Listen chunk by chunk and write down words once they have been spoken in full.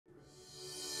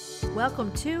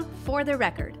Welcome to For the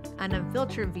Record, an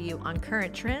unfiltered view on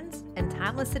current trends and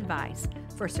timeless advice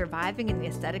for surviving in the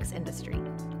aesthetics industry.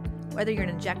 Whether you're an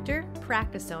injector,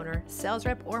 practice owner, sales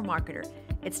rep, or marketer,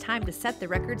 it's time to set the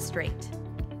record straight.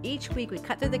 Each week, we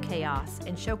cut through the chaos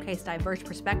and showcase diverse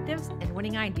perspectives and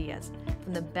winning ideas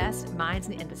from the best minds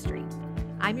in the industry.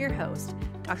 I'm your host,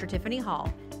 Dr. Tiffany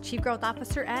Hall, Chief Growth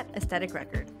Officer at Aesthetic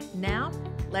Record. Now,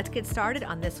 let's get started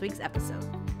on this week's episode.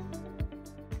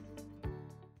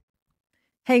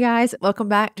 Hey guys, welcome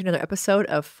back to another episode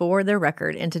of For the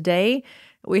Record. And today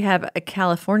we have a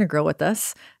California girl with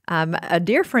us, a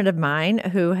dear friend of mine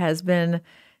who has been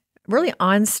really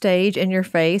on stage, in your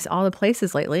face, all the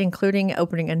places lately, including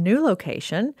opening a new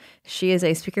location. She is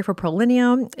a speaker for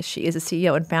Prollenium. She is a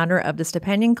CEO and founder of the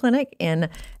Stepanyan Clinic in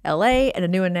LA and a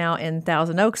new one now in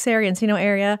Thousand Oaks area, Encino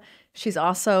area. She's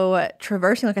also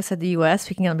traversing, like I said, the US,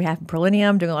 speaking on behalf of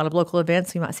Prollenium, doing a lot of local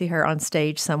events. You might see her on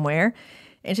stage somewhere.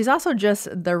 And she's also just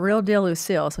the real deal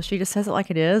Lucille. So she just says it like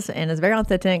it is and is very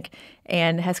authentic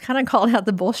and has kind of called out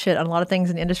the bullshit on a lot of things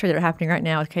in the industry that are happening right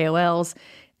now with KOLs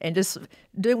and just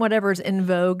doing whatever's in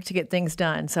vogue to get things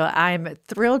done. So I'm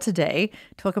thrilled today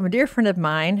to welcome a dear friend of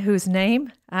mine whose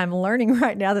name I'm learning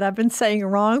right now that I've been saying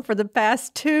wrong for the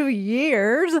past 2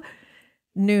 years,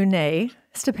 Nune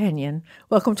Stepanyan.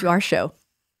 Welcome to our show.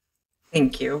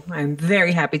 Thank you. I'm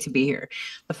very happy to be here.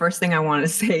 The first thing I want to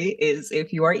say is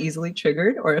if you are easily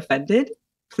triggered or offended,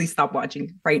 please stop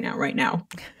watching right now.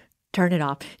 Turn it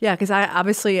off. Yeah, because I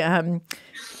obviously,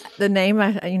 the name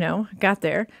I got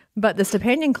there, but the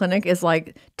Stepanyan Clinic is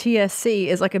like TSC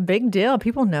is like a big deal.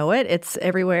 People know it. It's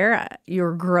everywhere.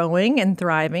 You're growing and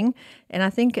thriving. And I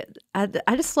think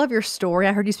I just love your story.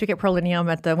 I heard you speak at Prollenium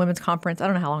at the women's conference. I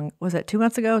don't know how long was it? 2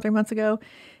 months ago, 3 months ago?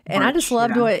 And I just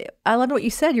loved what you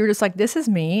said. You were just like, this is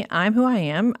me. I'm who I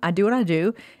am. I do what I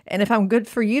do. And if I'm good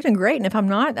for you, then great. And if I'm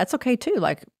not, that's okay too.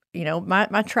 Like,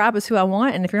 my tribe is who I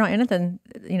want. And if you're not in it, then,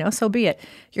 so be it.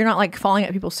 You're not like falling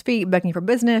at people's feet, begging for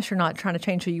business. You're not trying to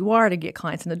change who you are to get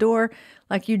clients in the door.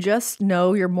 Like you just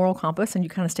know your moral compass and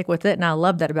you kind of stick with it. And I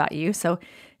love that about you. So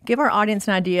give our audience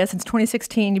an idea. Since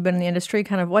 2016, you've been in the industry,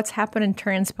 kind of what's happened and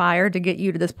transpired to get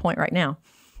you to this point right now.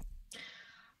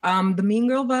 The mean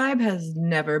girl vibe has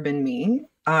never been me.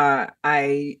 When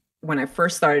I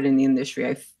first started in the industry,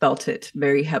 I felt it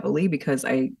very heavily because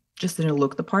I just didn't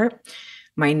look the part.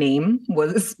 My name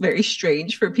was very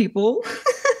strange for people.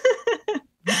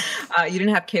 You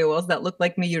didn't have KOLs that looked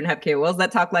like me. You didn't have KOLs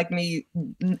that talked like me.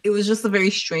 It was just a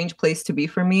very strange place to be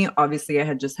for me. Obviously, I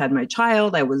had just had my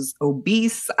child. I was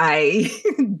obese. I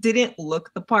didn't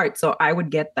look the part. So I would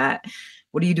get that.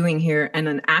 What are you doing here?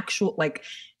 And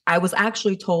I was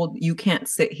actually told you can't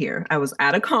sit here. I was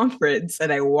at a conference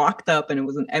and I walked up and it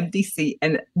was an empty seat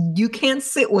and you can't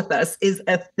sit with us is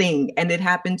a thing. And it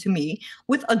happened to me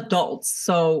with adults.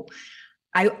 So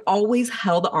I always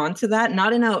held on to that,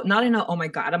 not in a, oh my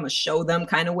God, I'm gonna show them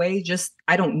kind of way. Just,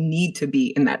 I don't need to be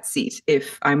in that seat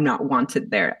if I'm not wanted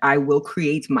there. I will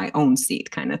create my own seat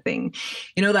kind of thing.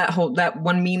 That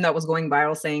one meme that was going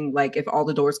viral saying like, if all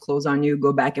the doors close on you,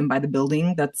 go back and buy the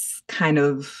building. That's kind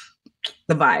of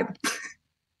the vibe.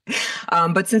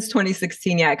 But since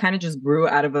 2016, I kind of just grew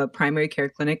out of a primary care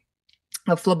clinic,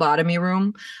 a phlebotomy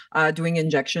room, doing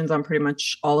injections on pretty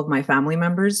much all of my family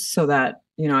members so that,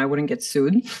 I wouldn't get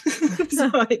sued.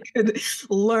 So I could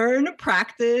learn,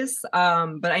 practice.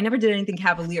 But I never did anything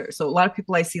cavalier. So a lot of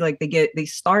people I see, like they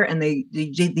start and they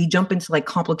jump into like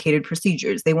complicated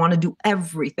procedures. They want to do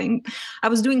everything. I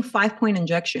was doing 5-point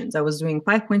injections. I was doing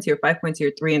 5 points here, 5 points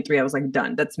here, 3 and 3. I was like,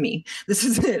 done. That's me. This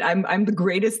is it. I'm the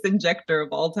greatest injector of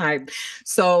all time.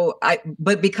 So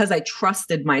but because I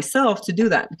trusted myself to do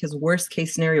that, because worst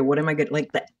case scenario, what am I getting?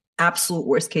 Like the absolute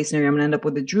worst case scenario, I'm gonna end up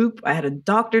with a droop. I had a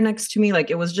doctor next to me.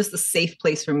 Like it was just a safe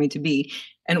place for me to be.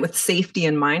 And with safety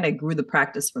in mind, I grew the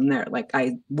practice from there. Like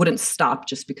I wouldn't stop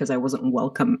just because I wasn't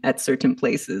welcome at certain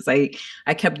places. I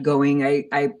kept going.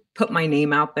 I put my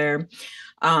name out there.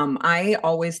 I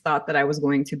always thought that I was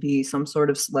going to be some sort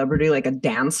of celebrity, like a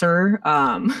dancer.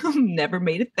 Never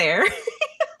made it there.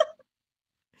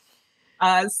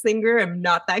 Singer, I'm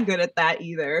not that good at that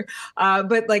either.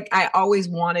 But like I always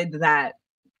wanted that.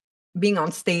 Being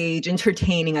on stage,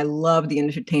 entertaining. I love the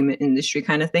entertainment industry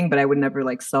kind of thing, but I would never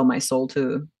like sell my soul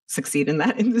to succeed in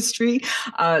that industry.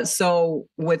 So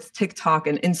with TikTok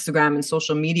and Instagram and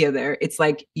social media there, it's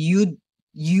like you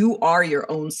are your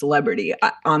own celebrity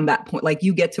on that point. Like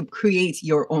you get to create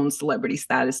your own celebrity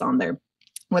status on there.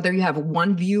 whether you have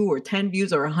 1 view or 10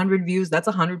 views or 100 views, that's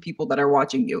 100 people that are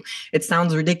watching you. It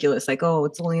sounds ridiculous, like, oh,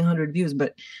 it's only 100 views,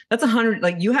 but that's 100.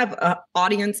 Like, you have an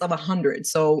audience of 100.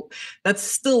 So that's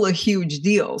still a huge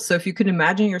deal. So if you can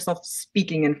imagine yourself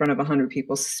speaking in front of 100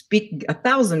 people, speak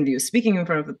 1,000 views, speaking in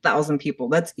front of 1,000 people,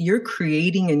 that's, you're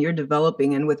creating and you're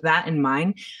developing. And with that in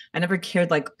mind, I never cared.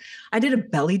 Like, I did a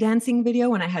belly dancing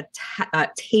video and I had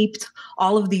taped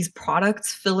all of these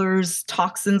products, fillers,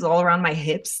 toxins all around my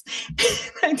hips.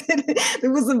 I did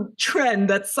it. Was a trend.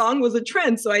 That song was a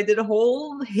trend. So I did a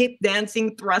whole hip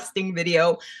dancing, thrusting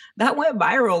video that went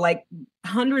viral, like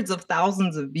hundreds of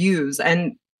thousands of views.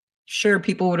 And sure,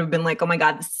 people would have been like, oh my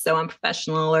God, this is so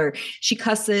unprofessional, or she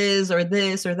cusses, or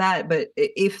this or that. But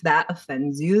if that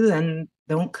offends you, then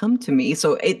don't come to me.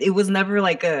 So it was never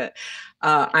like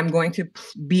I'm going to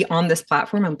be on this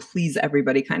platform and please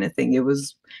everybody kind of thing. It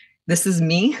was, this is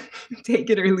me, take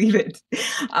it or leave it.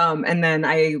 And then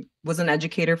I was an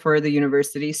educator for the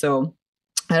university. So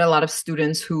I had a lot of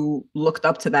students who looked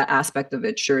up to that aspect of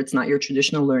it. Sure, it's not your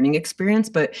traditional learning experience,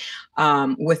 but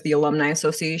with the Alumni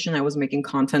Association, I was making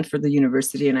content for the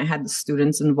university and I had the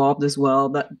students involved as well.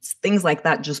 But things like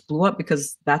that just blew up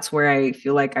because that's where I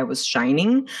feel like I was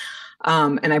shining.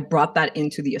 And I brought that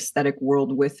into the aesthetic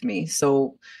world with me.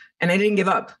 So, and I didn't give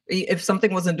up. If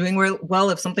something wasn't doing well,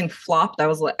 if something flopped, I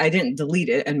was like, I didn't delete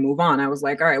it and move on. I was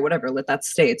like, all right, whatever, let that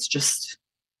stay. It's just,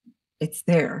 it's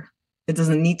there. It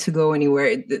doesn't need to go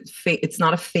anywhere. It's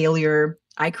not a failure.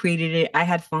 I created it. I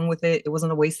had fun with it. It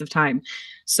wasn't a waste of time.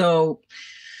 So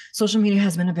social media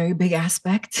has been a very big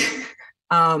aspect.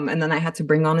 And then I had to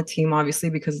bring on a team,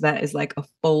 obviously, because that is like a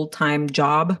full-time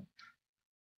job.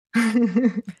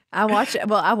 I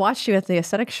watched you at the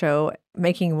aesthetic show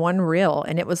making one reel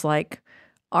and it was like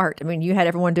art. I mean, you had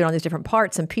everyone doing all these different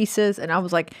parts and pieces. And I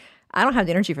was like, I don't have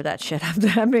the energy for that shit.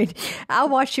 I mean, I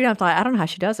watched you and I thought, I don't know how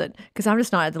she does it because I'm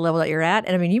just not at the level that you're at.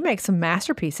 And I mean, you make some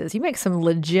masterpieces. You make some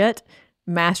legit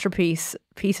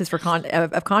pieces for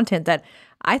of content that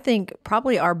I think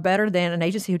probably are better than an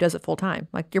agency who does it full time.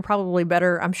 Like you're probably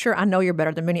better. I'm sure I know you're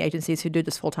better than many agencies who do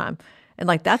this full time. And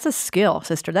like, that's a skill,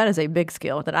 sister. That is a big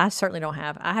skill that I certainly don't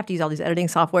have. I have to use all these editing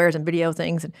softwares and video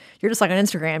things. And you're just like on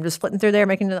Instagram, just flitting through there,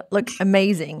 making it look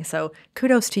amazing. So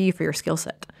kudos to you for your skill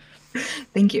set.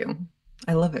 Thank you.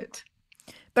 I love it.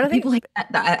 But I think people like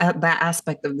that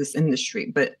aspect of this industry,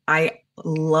 but I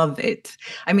love it.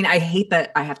 I mean, I hate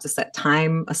that I have to set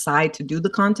time aside to do the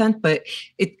content, but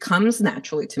it comes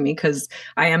naturally to me because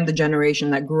I am the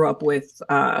generation that grew up with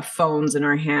phones in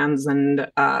our hands and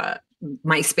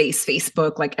MySpace,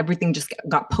 Facebook, like everything just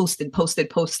got posted.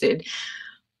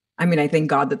 I mean, I thank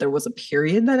God that there was a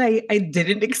period that I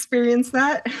didn't experience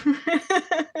that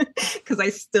because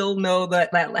I still know that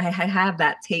I have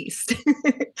that taste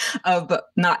of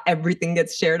not everything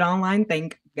gets shared online.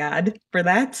 Thank God for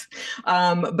that.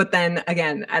 But then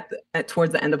again,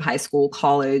 towards the end of high school,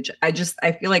 college, I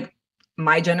feel like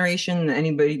my generation,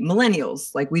 anybody,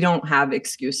 millennials, like we don't have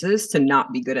excuses to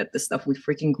not be good at this stuff. We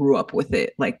freaking grew up with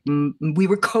it. Like we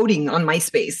were coding on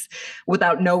MySpace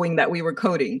without knowing that we were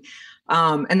coding.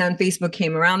 And then Facebook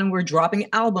came around and we're dropping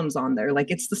albums on there. Like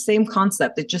it's the same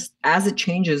concept. It just, as it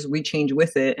changes, we change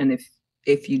with it. And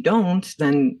if you don't,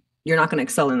 then you're not going to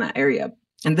excel in that area.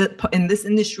 And this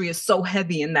industry is so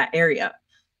heavy in that area.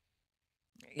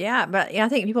 Yeah, but I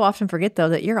think people often forget though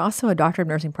that you're also a doctor of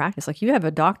nursing practice. Like you have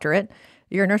a doctorate,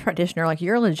 you're a nurse practitioner, like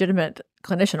you're a legitimate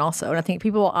clinician also. And I think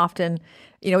people often,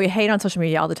 we hate on social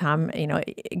media all the time.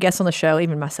 Guests on the show,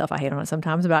 even myself, I hate on it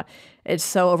sometimes about it's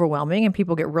so overwhelming and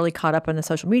people get really caught up in the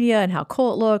social media and how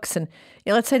cool it looks. And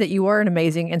let's say that you are an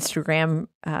amazing Instagram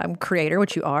creator,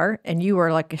 which you are, and you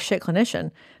are like a shit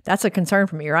clinician. That's a concern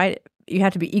for me, right? You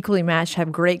have to be equally matched,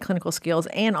 have great clinical skills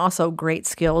and also great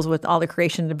skills with all the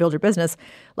creation to build your business.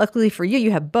 Luckily for you,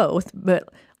 you have both, but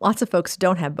lots of folks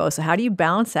don't have both. So how do you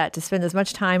balance that to spend as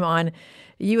much time on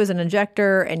you as an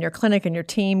injector and your clinic and your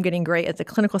team getting great at the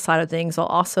clinical side of things while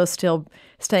also still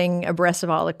staying abreast of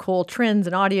all the cool trends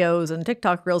and audios and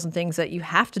TikTok reels and things that you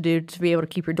have to do to be able to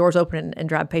keep your doors open and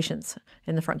drive patients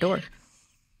in the front door?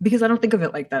 Because I don't think of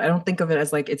it like that. I don't think of it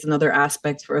as like it's another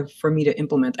aspect for me to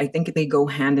implement. I think they go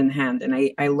hand in hand. And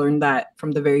I learned that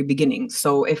from the very beginning.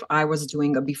 So if I was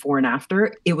doing a before and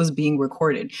after, it was being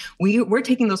recorded. We're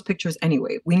taking those pictures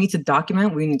anyway. We need to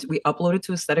document. We upload it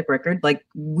to Aesthetic Record. Like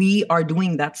we are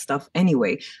doing that stuff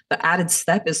anyway. The added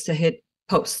step is to hit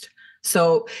post.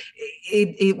 So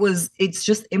it's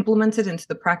just implemented into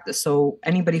the practice. So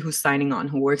anybody who's signing on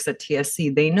who works at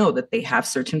TSC, they know that they have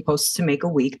certain posts to make a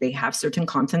week. They have certain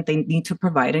content they need to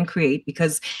provide and create,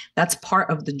 because that's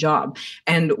part of the job.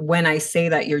 And when I say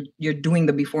that you're doing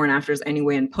the before and afters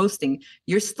anyway and posting,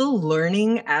 you're still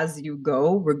learning as you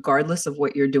go, regardless of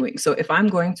what you're doing. So if I'm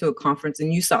going to a conference,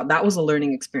 and you saw that was a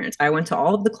learning experience. I went to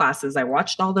all of the classes, I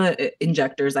watched all the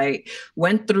injectors, I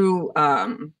went through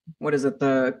what is it,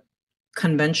 the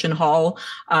convention hall.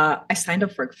 I signed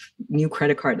up for a new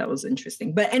credit card. That was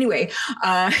interesting. But anyway,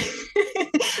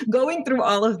 going through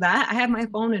all of that, I have my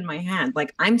phone in my hand.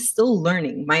 Like, I'm still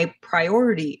learning. My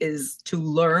priority is to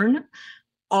learn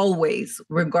always,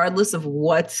 regardless of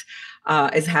what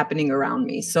is happening around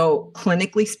me. So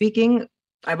clinically speaking,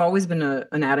 I've always been an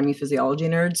anatomy physiology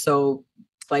nerd. So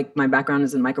like, my background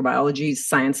is in microbiology.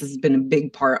 Science has been a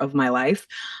big part of my life.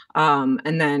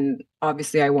 And then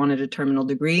obviously I wanted a terminal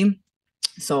degree.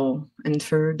 So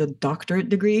enter the doctorate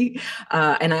degree.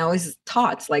 And I always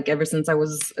taught, like, ever since I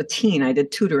was a teen, I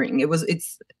did tutoring.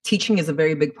 It's teaching is a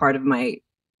very big part of my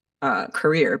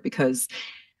career, because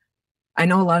I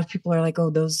know a lot of people are like, oh,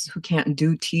 those who can't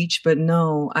do teach, but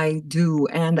no, I do.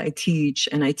 And I teach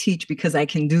because I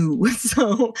can do.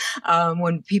 So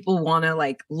when people want to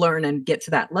like learn and get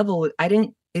to that level, it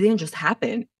didn't just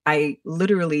happen. I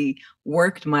literally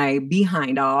worked my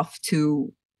behind off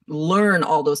to learn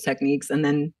all those techniques, and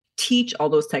then teach all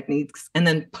those techniques, and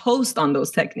then post on those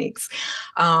techniques.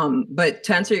 But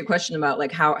to answer your question about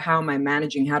like how am I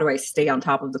managing, how do I stay on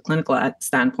top of the clinical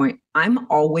standpoint, I'm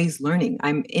always learning.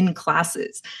 I'm in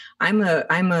classes. I'm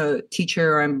a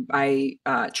teacher. I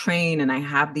train, and I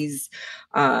have these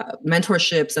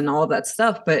mentorships and all of that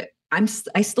stuff. But I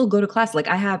still go to class. Like,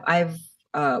 I've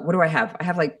what do I have? I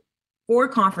have like 4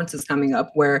 conferences coming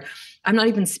up where I'm not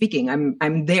even speaking.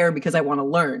 I'm there because I want to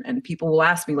learn. And people will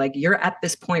ask me, like, you're at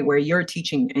this point where you're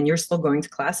teaching and you're still going to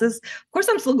classes? Of course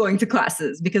I'm still going to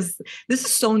classes, because this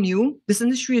is so new. This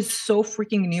industry is so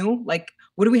freaking new. Like,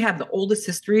 what do we have? The oldest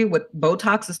history with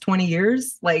Botox is 20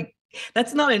 years. Like,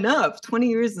 that's not enough. 20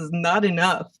 years is not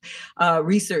enough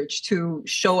research to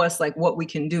show us like what we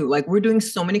can do. Like, we're doing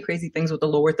so many crazy things with the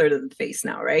lower third of the face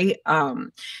now, right?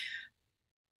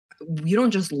 You don't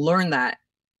just learn that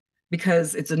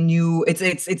because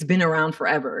it's been around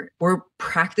forever. We're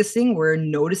practicing, we're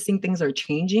noticing things are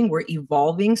changing, we're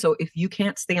evolving. So if you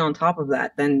can't stay on top of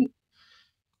that, then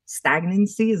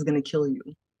stagnancy is going to kill you.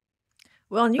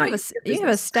 Well, and you have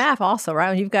a staff also, right?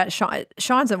 And you've got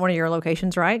Sean's at one of your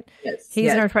locations, right? Yes. He's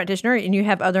a nurse practitioner, and you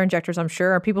have other injectors, I'm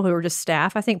sure, or people who are just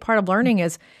staff. I think part of learning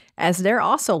is, as they're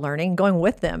also learning, going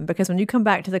with them, because when you come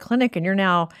back to the clinic and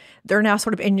they're now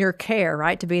sort of in your care,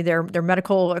 right? To be their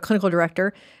medical or clinical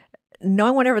director,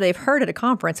 knowing whatever they've heard at a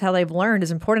conference, how they've learned,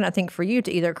 is important, I think, for you to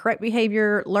either correct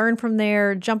behavior, learn from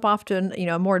there, jump off to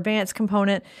a more advanced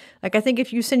component. Like, I think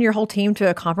if you send your whole team to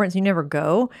a conference and you never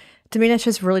go, to me, that's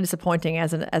just really disappointing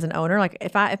as an owner. Like,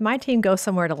 if my team goes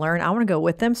somewhere to learn, I want to go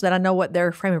with them so that I know what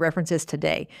their frame of reference is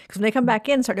today. Because when they come back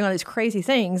in and start doing all these crazy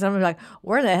things, I'm like,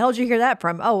 where the hell did you hear that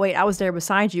from? Oh, wait, I was there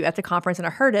beside you at the conference and I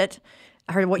heard it.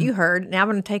 I heard what you heard. Now I'm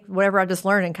going to take whatever I just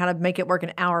learned and kind of make it work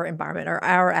in our environment or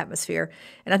our atmosphere.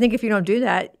 And I think if you don't do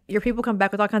that, your people come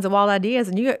back with all kinds of wild ideas,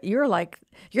 and you're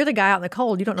the guy out in the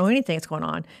cold. You don't know anything that's going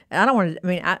on. And I don't want to. I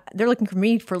mean, they're looking for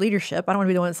me for leadership. I don't want to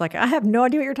be the one that's like, I have no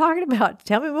idea what you're talking about.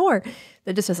 Tell me more.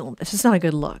 That just doesn't. It's just not a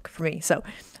good look for me. So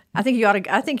I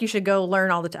think you should go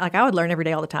learn all the time. Like, I would learn every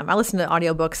day, all the time. I listen to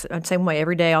audiobooks the same way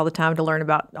every day, all the time, to learn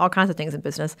about all kinds of things in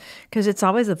business, because it's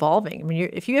always evolving. I mean,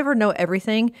 if you ever know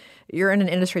everything, you're in an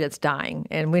industry that's dying,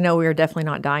 and we know we are definitely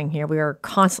not dying here. We are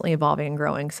constantly evolving and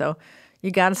growing. So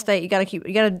you got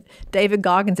to David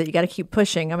Goggins it. You got to keep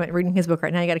pushing. I'm reading his book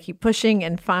right now. You got to keep pushing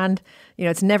and find,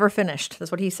 it's never finished.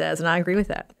 That's what he says. And I agree with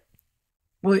that.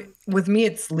 Well, with me,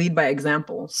 it's lead by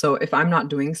example. So if I'm not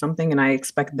doing something and I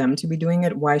expect them to be doing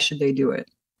it, why should they do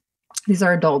it? These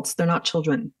are adults. They're not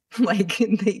children. Like,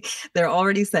 they're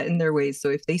already set in their ways. So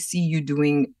if they see you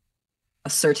doing a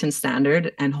certain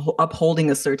standard and upholding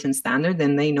a certain standard,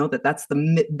 then they know that that's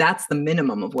the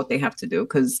minimum of what they have to do,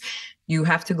 because you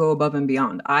have to go above and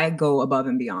beyond. I go above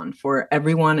and beyond for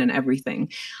everyone and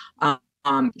everything.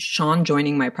 Sean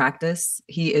joining my practice,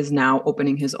 he is now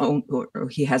opening his own, or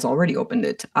he has already opened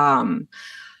it,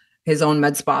 his own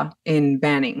med spa in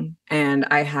Banning. And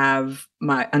I have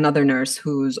another nurse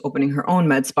who's opening her own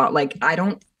med spa. Like,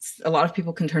 a lot of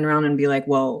people can turn around and be like,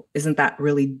 well, isn't that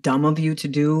really dumb of you to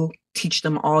do? Teach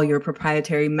them all your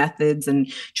proprietary methods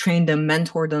and train them,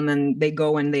 mentor them, and they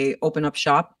go and they open up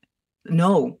shop.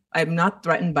 No, I'm not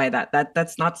threatened by that.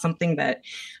 That's not something that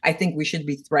I think we should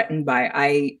be threatened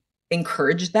by.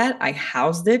 encouraged that. I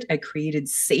housed it. I created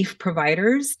safe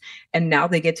providers. And now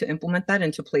they get to implement that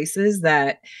into places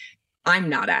that I'm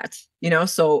not at,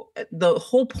 So the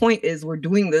whole point is we're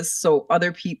doing this so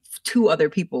other people, to other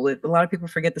people. A lot of people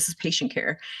forget this is patient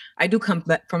care. I do come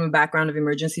from a background of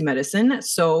emergency medicine.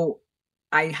 So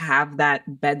I have that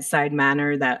bedside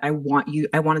manner that I want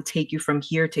to take you from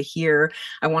here to here.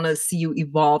 I want to see you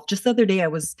evolve. Just the other day,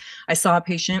 I saw a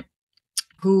patient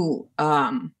who,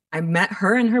 I met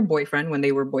her and her boyfriend when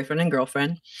they were boyfriend and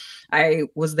girlfriend. I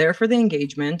was there for the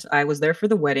engagement. I was there for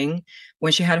the wedding,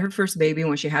 when she had her first baby,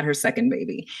 when she had her second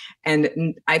baby.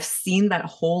 And I've seen that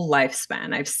whole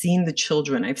lifespan. I've seen the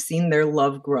children. I've seen their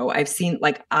love grow. I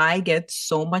get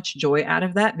so much joy out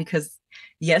of that because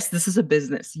yes, this is a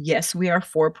business. Yes, we are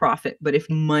for profit. But if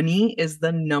money is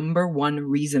the number one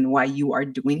reason why you are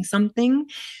doing something,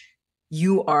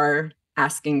 you are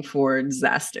asking for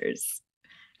disasters.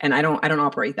 And I don't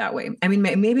operate that way. I mean,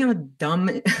 maybe I'm a dumb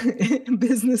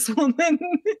businesswoman,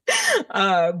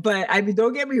 but I mean,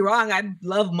 don't get me wrong. I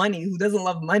love money. Who doesn't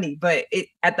love money? But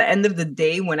at the end of the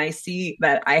day, when I see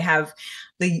that I have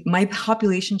my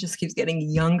population just keeps getting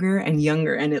younger and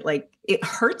younger, and it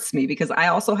hurts me because I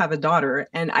also have a daughter,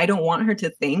 and I don't want her to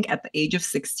think at the age of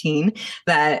 16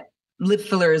 that lip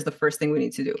filler is the first thing we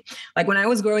need to do. Like when I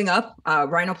was growing up,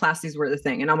 rhinoplasties were the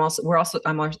thing. And I'm also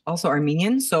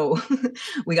Armenian. So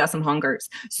we got some hungers.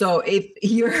 So if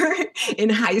you're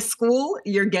in high school,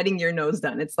 you're getting your nose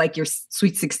done. It's like your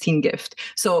sweet 16 gift.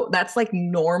 So that's like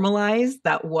normalized.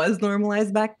 That was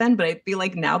normalized back then. But I feel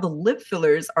like now the lip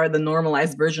fillers are the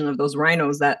normalized version of those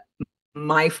rhinos that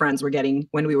my friends were getting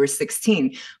when we were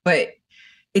 16. But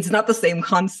it's not the same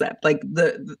concept. Like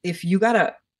if you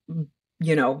gotta,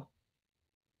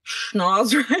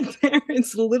 schnoz right there,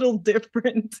 it's a little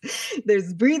different.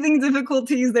 There's breathing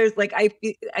difficulties. There's I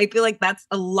feel like that's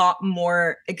a lot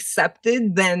more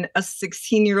accepted than a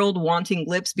 16-year-old wanting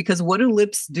lips, because what do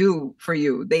lips do for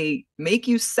you? They make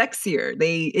you sexier.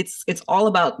 It's all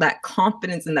about that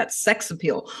confidence and that sex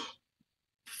appeal.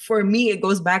 For me, it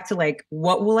goes back to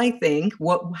what will I think?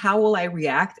 How will I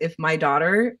react if my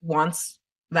daughter wants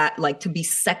that to be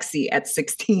sexy at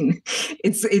 16?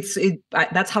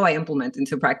 That's how I implement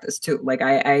into practice too.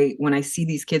 I when I see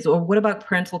these kids, or what about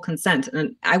parental consent?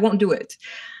 And I won't do it.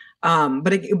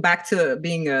 But back to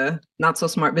being a not so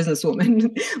smart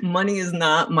businesswoman, money is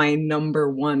not my number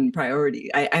one priority.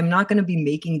 I'm not going to be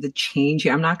making the change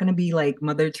here. I'm not going to be like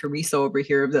Mother Teresa over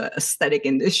here of the aesthetic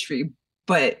industry.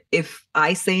 But if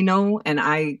I say no and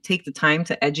I take the time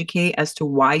to educate as to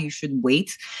why you should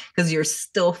wait because you're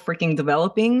still freaking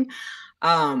developing,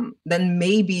 then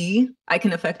maybe I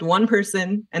can affect one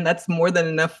person, and that's more than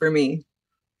enough for me.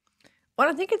 Well,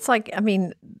 I think it's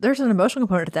there's an emotional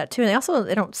component to that too. And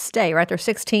they don't stay, right? They're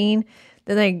 16.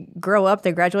 Then they grow up,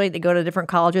 they graduate, they go to different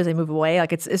colleges, they move away.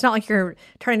 It's not like you're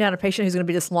turning down a patient who's going to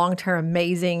be this long-term,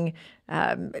 amazing,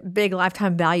 big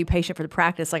lifetime value patient for the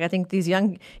practice. I think these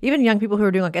young people who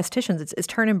are doing estheticians, it's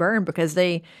turn and burn because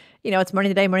they, it's money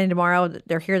today, money tomorrow.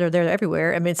 They're here, they're there, they're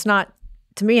everywhere. I mean, it's not,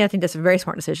 to me, I think that's a very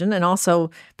smart decision. And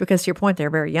also because to your point, they're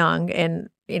very young, and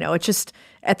it's just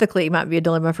ethically, it might be a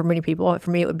dilemma for many people. For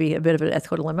me, it would be a bit of an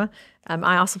ethical dilemma.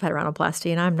 I also have had a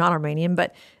rhinoplasty, and I'm not Armenian,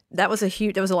 but that was a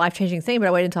life-changing thing, but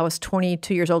I waited until I was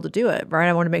 22 years old to do it, right?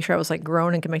 I wanted to make sure I was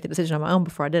grown and could make the decision on my own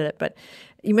before I did it. But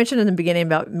you mentioned in the beginning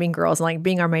about Mean Girls and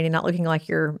being Armenian, not looking like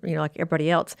you're, like everybody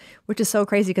else, which is so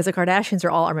crazy because the Kardashians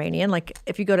are all Armenian.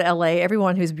 If you go to LA,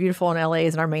 everyone who's beautiful in LA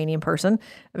is an Armenian person.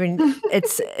 I mean,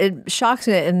 it shocks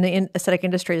me in the aesthetic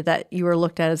industry that you are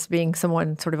looked at as being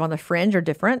someone sort of on the fringe or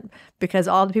different, because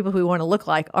all the people who we want to look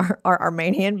like are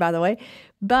Armenian, by the way.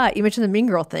 But you mentioned the Mean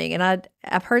Girl thing, and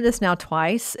I've heard this now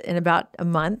twice in about a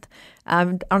month. I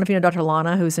don't know if you know Dr.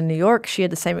 Lana, who's in New York. She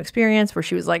had the same experience where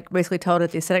she was basically told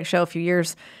at the aesthetic show a few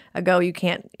years ago, you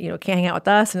can't hang out with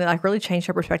us. And it really changed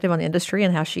her perspective on the industry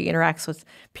and how she interacts with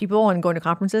people and going to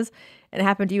conferences. And it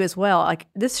happened to you as well.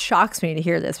 This shocks me to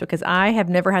hear this because I have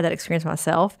never had that experience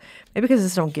myself. Maybe because I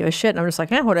just don't give a shit. And I'm just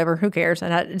whatever, who cares?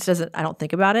 And I don't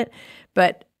think about it.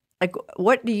 But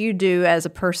what do you do as a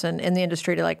person in the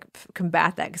industry to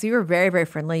combat that? Because you are very, very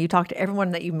friendly. You talk to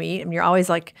everyone that you meet, and you're always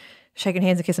shaking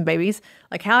hands and kissing babies.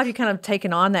 How have you kind of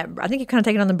taken on that? I think you've kind of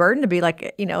taken on the burden to be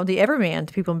the everyman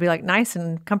to people and be nice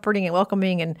and comforting and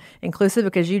welcoming and inclusive,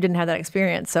 because you didn't have that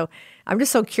experience. So I'm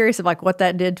just so curious of what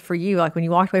that did for you. When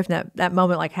you walked away from that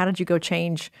moment, how did you go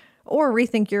change or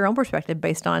rethink your own perspective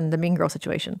based on the Mean Girl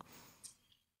situation?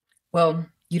 Well,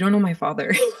 you don't know my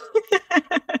father.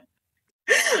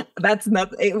 That's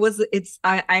not, I took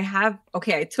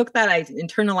that, I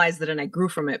internalized it, and I grew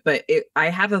from it, but I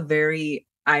have a very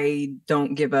I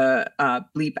don't give a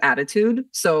bleep attitude.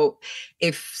 So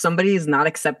if somebody is not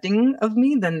accepting of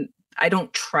me, then I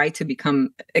don't try to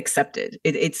become accepted.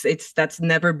 It's that's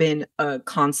never been a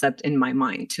concept in my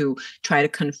mind to try to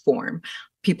conform.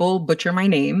 People butcher my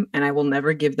name and I will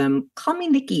never give them, call me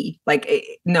Nikki. Like,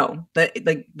 no, that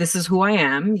like, this is who I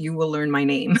am. You will learn my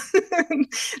name.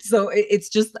 So it's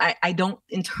just, I don't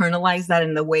internalize that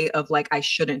in the way of like, I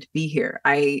shouldn't be here.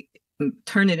 I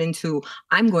turn it into,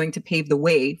 I'm going to pave the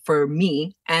way for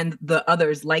me and the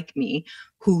others like me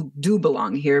who do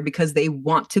belong here because they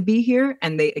want to be here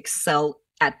and they excel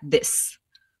at this.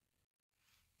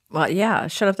 Well, yeah,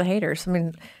 shut up the haters. I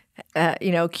mean,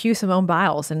 cue Simone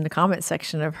Biles in the comment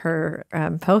section of her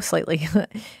posts lately.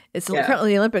 It's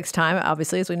currently the Olympics time,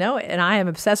 obviously, as we know, and I am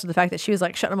obsessed with the fact that she was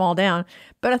like shutting them all down.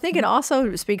 But I think it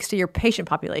also speaks to your patient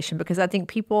population, because I think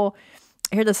people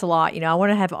hear this a lot. I want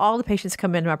to have all the patients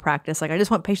come into my practice. Like, I just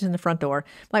want patients in the front door.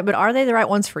 Like, but are they the right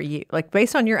ones for you? Like,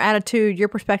 based on your attitude, your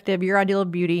perspective, your ideal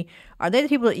of beauty, are they the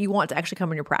people that you want to actually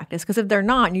come in your practice? Because if they're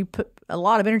not, and you put a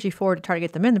lot of energy forward to try to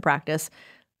get them in the practice,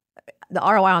 the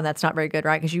ROI on that's not very good,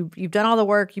 right? Because you've done all the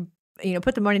work, you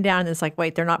put the money down, and it's like,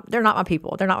 wait, they're not my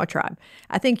people, they're not my tribe.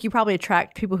 I think you probably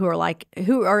attract people who are like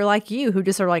you, who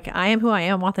just are like, I am who I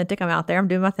am, I'm authentic, I'm out there, I'm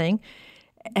doing my thing.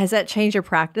 Has that changed your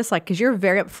practice? Like, because you're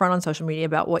very upfront on social media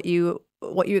about what you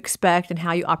expect and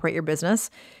how you operate your business.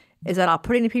 Is that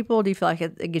off-putting to people? Do you feel like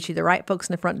it gets you the right folks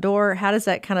in the front door? How does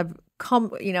that kind of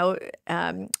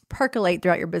percolate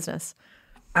throughout your business?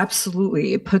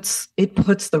 Absolutely. It puts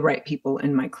the right people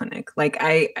in my clinic. Like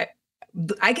I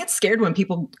get scared when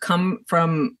people come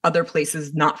from other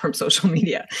places, not from social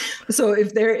media. So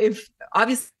if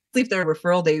obviously if they're a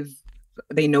referral,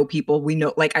 they know people, we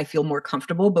know, like I feel more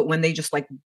comfortable, but when they just like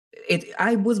it,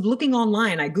 I was looking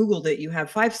online, I Googled it, you have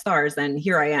 5 stars, and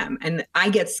here I am. And I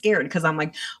get scared because I'm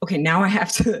like, okay, now I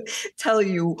have to tell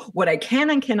you what I can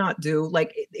and cannot do.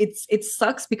 Like it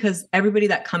sucks because everybody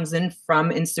that comes in from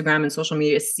Instagram and social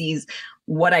media sees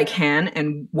what I can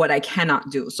and what I cannot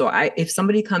do. So if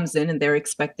somebody comes in and they're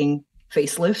expecting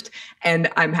facelift and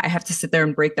I have to sit there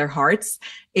and break their hearts,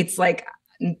 it's like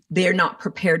they're not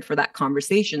prepared for that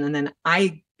conversation. And then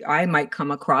I might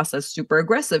come across as super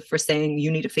aggressive for saying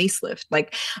you need a facelift.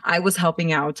 Like I was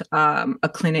helping out a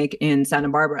clinic in Santa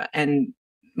Barbara, and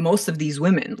most of these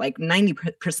women, like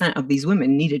 90% of these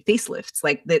women needed facelifts,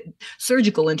 like the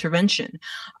surgical intervention.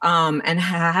 And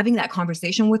having that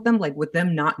conversation with them, like with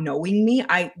them not knowing me,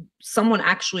 someone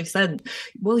actually said,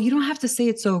 well, you don't have to say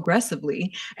it so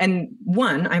aggressively. And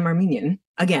one, I'm Armenian.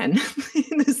 Again,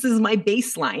 this is my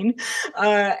baseline.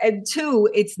 And two,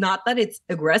 it's not that it's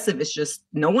aggressive. It's just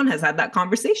no one has had that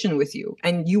conversation with you.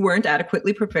 And you weren't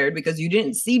adequately prepared because you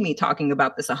didn't see me talking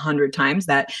about this 100 times,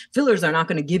 that fillers are not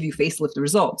going to give you facelift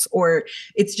results, or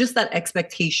it's just that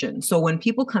expectation. So when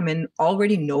people come in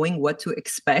already knowing what to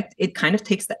expect, it kind of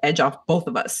takes the edge off both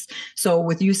of us. So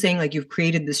with you saying like you've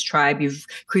created this tribe, you've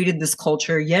created this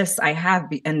culture. Yes, I have.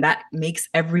 And that makes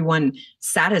everyone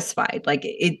satisfied. Like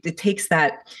it takes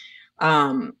that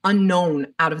unknown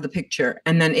out of the picture.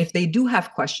 And then if they do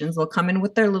have questions, they'll come in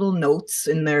with their little notes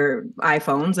in their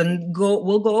iPhones and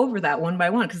we'll go over that one by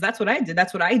one. Cause that's what I did.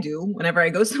 That's what I do whenever I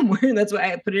go somewhere. That's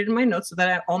why I put it in my notes so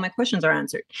that all my questions are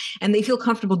answered. And they feel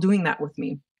comfortable doing that with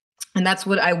me. And that's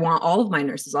what I want all of my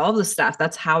nurses, all of the staff.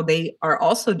 That's how they are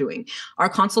also doing. Our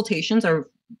consultations are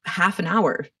half an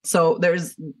hour. So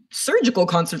there's surgical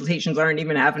consultations aren't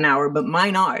even half an hour, but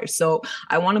mine are. So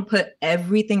I want to put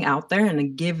everything out there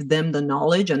and give them the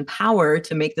knowledge and power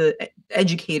to make the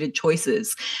educated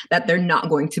choices that they're not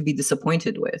going to be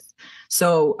disappointed with.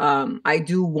 So I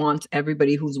do want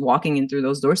everybody who's walking in through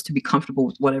those doors to be comfortable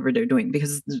with whatever they're doing,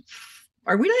 because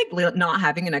are we like not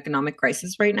having an economic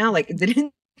crisis right now? Like,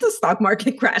 didn't the stock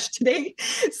market crash today?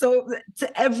 So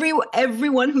to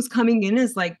everyone who's coming in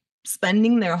is like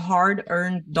spending their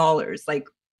hard-earned dollars. Like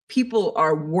people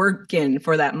are working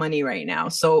for that money right now.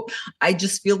 So I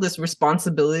just feel this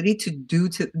responsibility to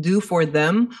do for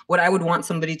them what I would want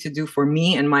somebody to do for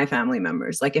me and my family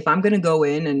members. Like if I'm going to go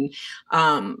in and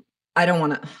I don't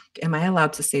want to, am I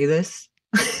allowed to say this?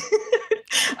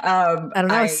 I don't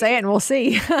know. Say it and we'll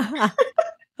see.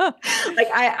 Like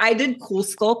I did cool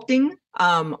sculpting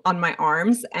on my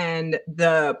arms, and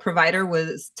the provider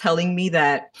was telling me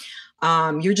that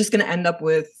you're just going to end up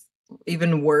with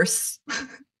even worse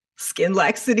skin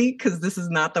laxity because this is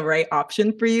not the right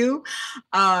option for you.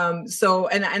 So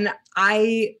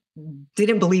I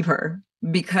didn't believe her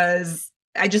because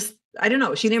I don't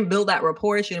know. She didn't build that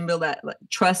rapport. She didn't build that like,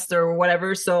 trust or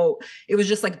whatever. So it was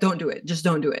just like, don't do it. Just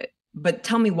don't do it. but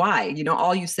tell me why.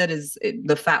 All you said is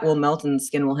the fat will melt and the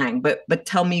skin will hang. But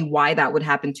tell me why that would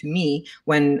happen to me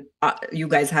when you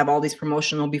guys have all these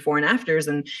promotional before and afters,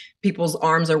 and people's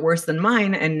arms are worse than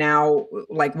mine. And now,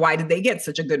 like, why did they get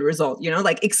such a good result?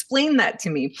 Like, explain that to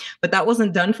me. But that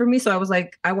wasn't done for me. So I was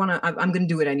like, I'm going to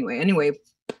do it anyway. Anyway,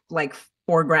 like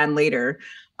 $4,000 later,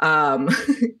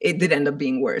 it did end up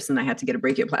being worse, and I had to get a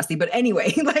brachioplasty. But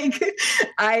anyway, like,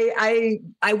 I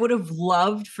would have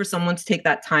loved for someone to take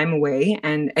that time away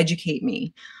and educate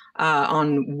me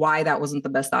on why that wasn't the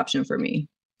best option for me.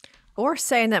 Or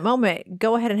say in that moment,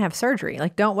 go ahead and have surgery.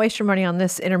 Like, don't waste your money on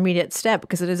this intermediate step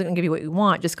because it isn't going to give you what you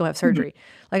want. Just go have surgery.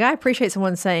 Mm-hmm. Like, I appreciate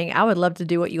someone saying, I would love to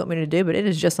do what you want me to do, but it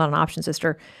is just not an option,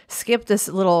 sister. Skip this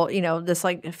little, this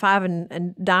like five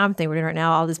and dime thing we're doing right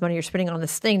now, all this money you're spending on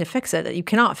this thing to fix it that you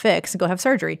cannot fix, and go have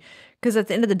surgery. Because at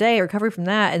the end of the day, recovery from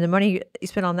that and the money you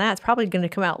spend on that is probably going to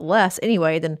come out less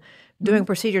anyway than doing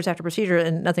procedures after procedure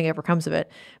and nothing ever comes of it.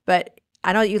 But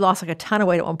I know that you lost like a ton of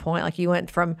weight at one point. Like, you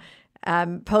went from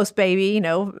post baby,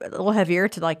 a little heavier,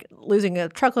 to like losing a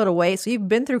truckload of weight. So you've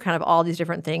been through kind of all these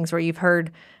different things where you've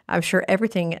heard, I'm sure,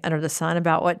 everything under the sun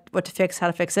about what to fix, how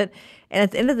to fix it. And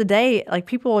at the end of the day, like,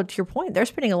 people, to your point, they're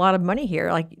spending a lot of money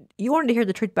here. Like, you wanted to hear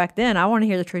the truth back then. I want to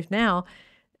hear the truth now.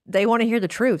 They want to hear the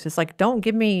truth. It's like, don't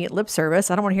give me lip service.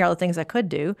 I don't want to hear all the things I could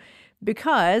do,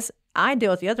 because I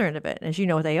deal with the other end of it. And as you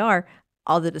know what they are,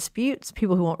 all the disputes,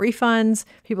 people who want refunds,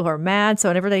 people who are mad. So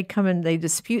whenever they come and they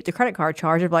dispute the credit card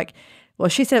charge of like, well,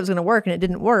 she said it was going to work and it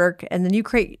didn't work. And then you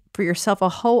create for yourself a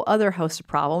whole other host of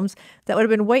problems that would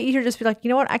have been way easier to just be like, you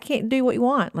know what? I can't do what you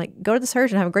want. Like, go to the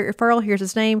surgeon, have a great referral. Here's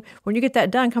his name. When you get that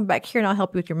done, come back here and I'll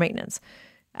help you with your maintenance.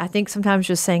 I think sometimes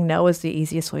just saying no is the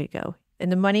easiest way to go.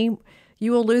 And the money,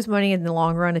 you will lose money in the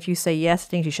long run if you say yes to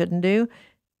things you shouldn't do.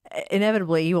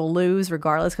 Inevitably, you will lose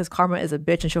regardless, because karma is a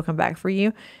bitch and she'll come back for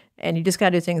you. And you just got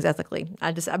to do things ethically.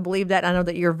 I believe that. I know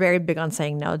that you're very big on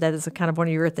saying no. That is kind of one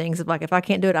of your things of like, if I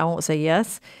can't do it, I won't say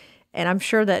yes. And I'm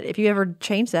sure that if you ever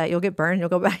change that, you'll get burned.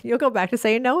 You'll go back to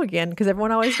saying no again, because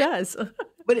everyone always does.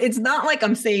 But it's not like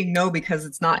I'm saying no because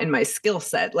it's not in my skill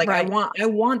set. Like, right. I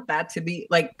want that to be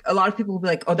like, a lot of people will be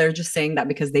like, oh, they're just saying that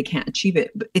because they can't achieve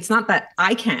it. But it's not that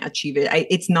I can't achieve it.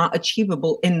 It's not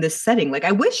achievable in this setting. Like,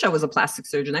 I wish I was a plastic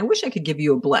surgeon. I wish I could give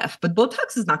you a blef, but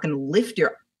Botox is not going to lift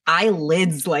your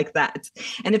eyelids like that.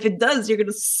 And if it does, you're going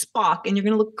to spock and you're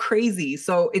going to look crazy.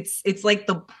 So it's like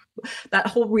that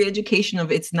whole re-education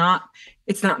of it's not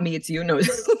me, it's you. No,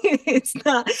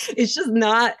 it's just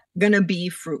not going to be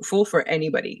fruitful for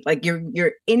anybody. Like,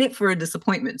 you're in it for a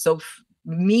disappointment. So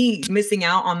me missing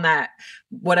out on that,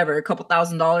 whatever, a couple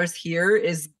 $1,000s here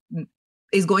is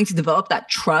going to develop that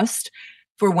trust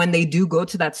for when they do go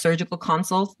to that surgical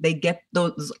consult, they get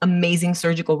those amazing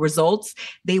surgical results.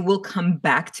 They will come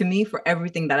back to me for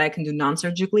everything that I can do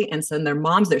non-surgically and send their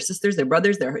moms, their sisters, their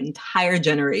brothers, their entire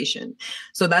generation.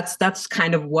 So that's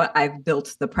kind of what I've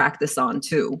built the practice on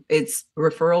too. It's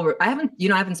referral. I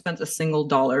haven't spent a single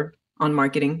dollar on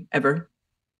marketing ever.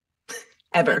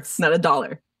 Not a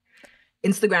dollar.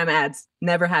 Instagram ads,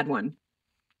 never had one.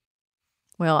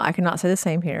 Well, I cannot say the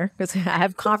same here because I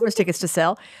have conference tickets to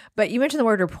sell. But you mentioned the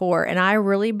word rapport, and I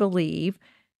really believe.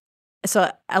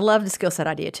 So I love the skill set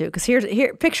idea too, because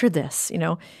here, picture this.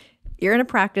 You're in a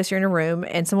practice, you're in a room,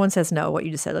 and someone says no. What you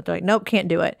just said, they're like, nope, can't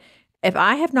do it. If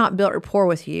I have not built rapport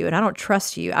with you and I don't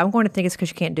trust you, I'm going to think it's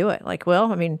because you can't do it. Like,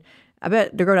 well, I mean, I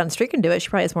bet the girl down the street can do it. She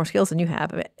probably has more skills than you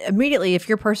have. I mean, immediately, if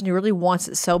you're a person who really wants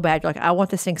it so bad, you're like, I want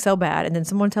this thing so bad, and then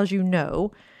someone tells you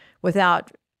no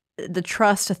without the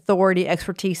trust, authority,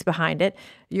 expertise behind it,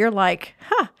 you're like,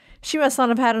 she must not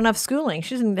have had enough schooling.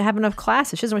 She doesn't have enough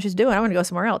classes. She doesn't know what she's doing. I'm going to go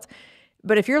somewhere else.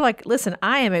 But if you're like, listen,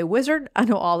 I am a wizard. I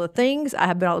know all the things. I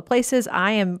have been all the places.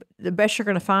 I am the best you're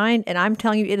going to find. And I'm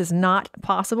telling you, it is not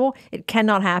possible. It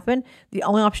cannot happen. The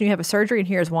only option you have is surgery, and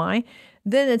here's why.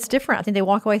 Then it's different. I think they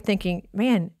walk away thinking,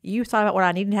 man, you thought about what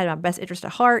I needed and had my best interest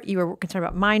at heart. You were concerned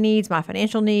about my needs, my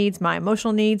financial needs, my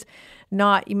emotional needs.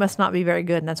 You must not be very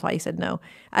good. And that's why you said no.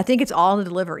 I think it's all in the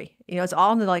delivery. It's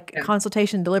all in the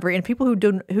consultation delivery. And people who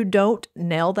don't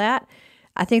nail that,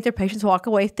 I think their patients walk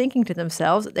away thinking to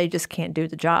themselves that they just can't do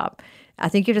the job. I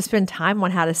think you have to spend time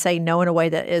on how to say no in a way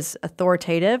that is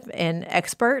authoritative and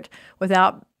expert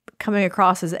without coming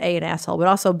across as an asshole, but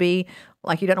also B,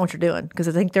 like you don't know what you're doing. Because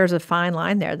I think there's a fine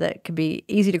line there that could be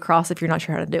easy to cross if you're not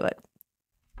sure how to do it.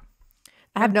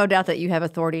 I have no doubt that you have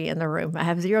authority in the room. I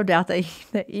have zero doubt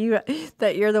that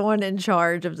you're the one in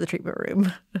charge of the treatment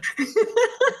room.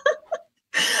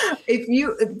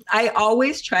 I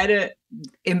always try to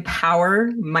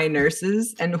empower my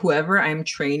nurses and whoever I'm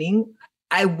training.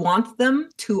 I want them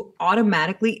to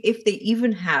automatically, if they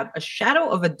even have a shadow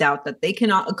of a doubt that they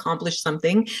cannot accomplish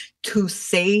something, to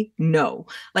say no.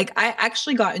 Like I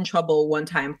actually got in trouble one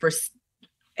time for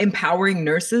empowering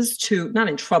nurses to, not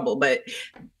in trouble, but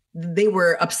they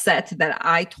were upset that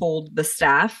I told the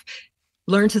staff,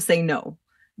 learn to say no,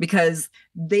 because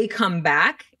they come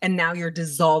back and now you're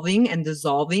dissolving and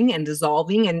dissolving and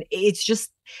dissolving. And it's just,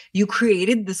 you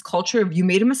created this culture of you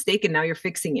made a mistake and now you're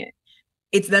fixing it.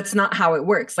 That's not how it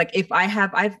works. Like if I've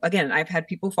had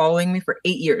people following me for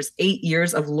 8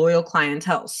 years of loyal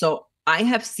clientele. So I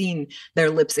have seen their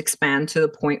lips expand to the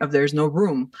point of there's no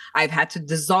room. I've had to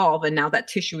dissolve, and now that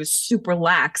tissue is super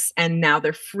lax, and now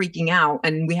they're freaking out,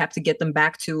 and we have to get them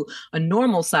back to a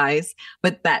normal size.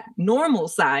 But that normal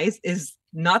size is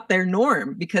not their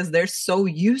norm because they're so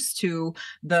used to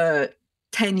the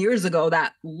 10 years ago,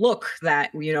 that look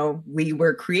that, we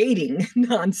were creating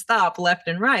nonstop left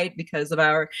and right because of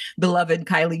our beloved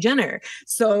Kylie Jenner.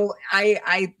 So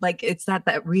I like, it's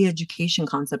that re-education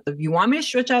concept of, you want me to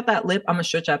stretch out that lip, I'm gonna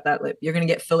stretch out that lip. You're gonna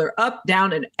get filler up,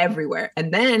 down, and everywhere.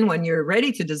 And then when you're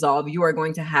ready to dissolve, you are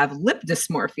going to have lip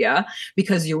dysmorphia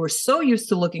because you were so used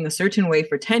to looking a certain way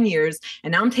for 10 years.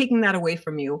 And now I'm taking that away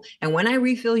from you. And when I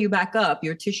refill you back up,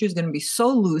 your tissue is going to be so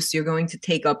loose, you're going to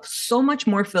take up so much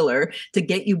more filler to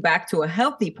get you back to a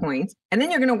healthy point. And then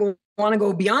you're going to want to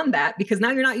go beyond that because now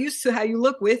you're not used to how you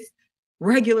look with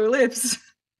regular lips.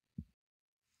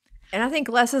 And I think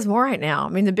less is more right now. I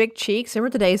mean, the big cheeks,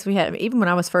 remember the days we had, even when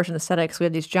I was first in aesthetics, we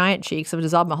had these giant cheeks. It would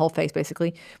dissolve my whole face,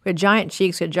 basically. We had giant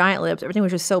cheeks, we had giant lips. Everything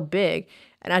was just so big.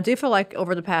 And I do feel like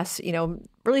over the past,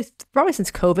 really probably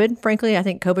since COVID, frankly, I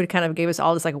think COVID kind of gave us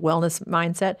all this like wellness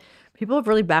mindset. People have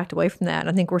really backed away from that. And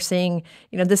I think we're seeing,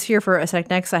 this year for Aesthetic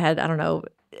Next, I had,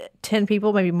 10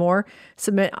 people, maybe more,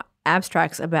 submit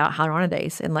abstracts about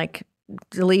hyaluronidase and like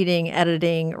deleting,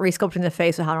 editing, resculpting the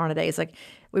face with hyaluronidase. Like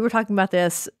we were talking about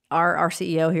this, our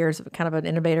CEO here is kind of an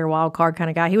innovator, wild card kind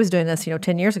of guy. He was doing this,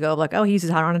 10 years ago, like, oh, he uses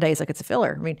hyaluronidase like it's a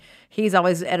filler. I mean, he's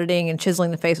always editing and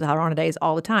chiseling the face with hyaluronidase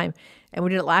all the time. And we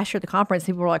did it last year at the conference.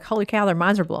 People were like, holy cow, their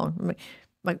minds are blown. I mean,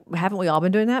 like, haven't we all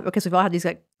been doing that? Because we've all had these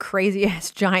like crazy ass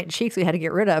giant cheeks we had to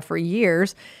get rid of for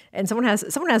years. And someone has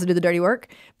to do the dirty work.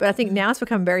 But I think now it's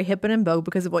become very hip and in vogue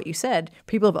because of what you said.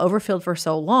 People have overfilled for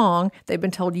so long. They've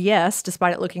been told yes,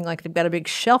 despite it looking like they've got a big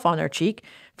shelf on their cheek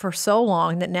for so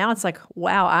long that now it's like,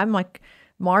 wow, I'm like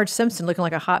Marge Simpson looking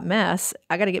like a hot mess.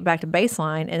 I got to get back to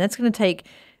baseline. And that's going to take,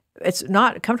 it's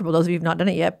not comfortable. Those of you who've not done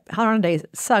it yet, hyaluronidase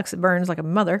sucks. It burns like a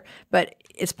mother, but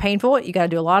it's painful. You got to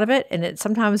do a lot of it. And it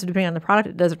sometimes, depending on the product,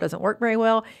 it does or doesn't work very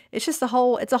well. It's just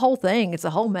it's a whole thing. It's a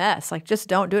whole mess. Like, just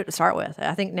don't do it to start with.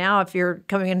 I think now if you're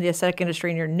coming into the aesthetic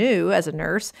industry and you're new as a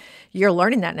nurse, you're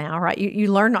learning that now, right?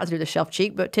 You learn not to do the shelf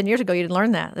cheek, but 10 years ago, you didn't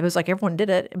learn that. It was like everyone did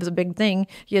it. It was a big thing.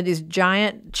 You had these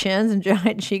giant chins and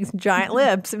giant cheeks and giant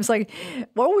lips. It was like,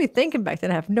 what were we thinking back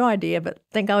then? I have no idea, but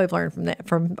thank God we've learned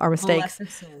from our mistakes.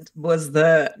 Maleficent was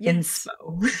the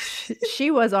inspo.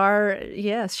 She was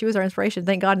she was our inspiration.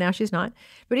 Thank God now she's not.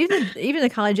 But even the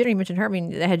Kylie Jenner, you mentioned her. I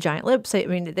mean, they had giant lips. I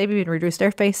mean, they've even reduced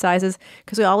their face sizes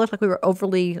because we all looked like we were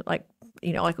overly like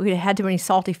we had too many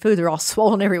salty foods. They were all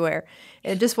swollen everywhere.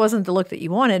 It just wasn't the look that you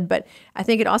wanted. But I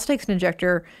think it also takes an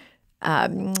injector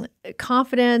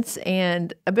confidence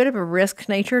and a bit of a risk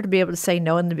nature to be able to say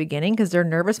no in the beginning because they're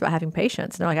nervous about having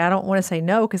patients. And they're like, I don't want to say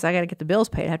no because I got to get the bills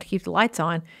paid. I have to keep the lights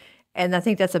on. And I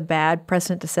think that's a bad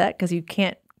precedent to set because you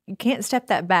can't step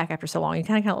that back after so long. You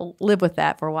kind of live with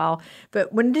that for a while.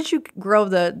 But when did you grow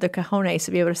the cojones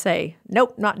to be able to say,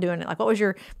 nope, not doing it? Like, was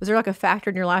there like a factor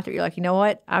in your life that you're like, you know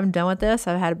what, I'm done with this.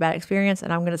 I've had a bad experience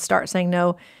and I'm going to start saying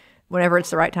no whenever it's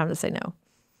the right time to say no?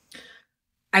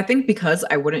 I think because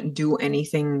I wouldn't do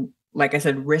anything, like I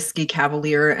said, risky,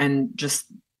 cavalier, and just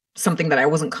something that I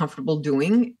wasn't comfortable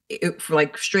doing,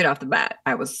 like straight off the bat,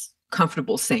 I was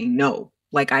comfortable saying no.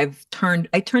 Like I turned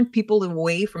people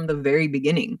away from the very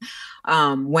beginning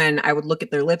when I would look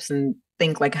at their lips and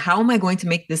think like, how am I going to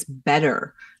make this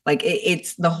better? Like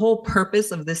it's the whole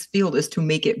purpose of this field is to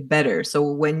make it better. So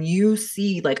when you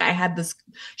see, like I had this,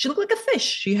 she looked like a fish.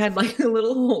 She had like a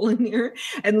little hole in here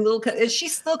and she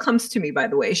still comes to me, by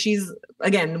the way. She's,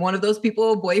 again, one of those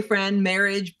people, boyfriend,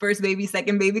 marriage, first baby,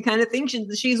 second baby kind of thing.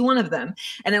 She's one of them.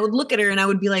 And I would look at her and I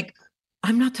would be like,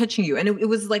 I'm not touching you. And it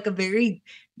was like a very,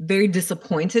 very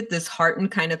disappointed, disheartened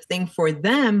kind of thing for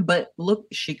them. But look,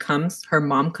 she comes, her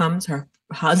mom comes, her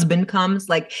husband comes.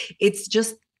 Like it's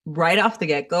just right off the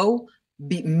get-go,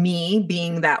 me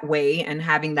being that way and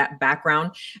having that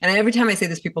background. And every time I say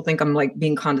this, people think I'm like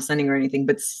being condescending or anything,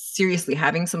 but seriously,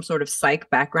 having some sort of psych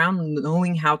background,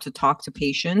 knowing how to talk to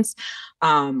patients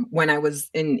when I was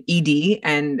in ED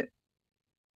and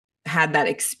had that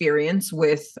experience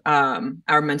with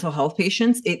our mental health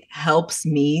patients, it helps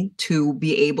me to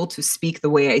be able to speak the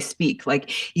way I speak.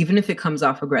 Like, even if it comes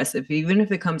off aggressive, even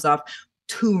if it comes off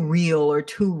too real or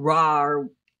too raw or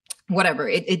whatever,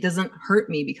 it doesn't hurt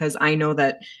me, because I know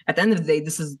that at the end of the day,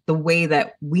 this is the way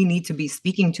that we need to be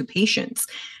speaking to patients.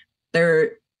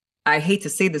 They're, I hate to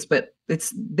say this, but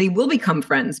they will become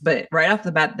friends, but right off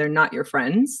the bat, they're not your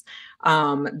friends.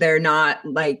 They're not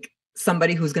like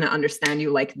somebody who's going to understand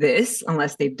you like this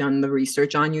unless they've done the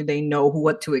research on you. They know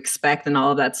what to expect and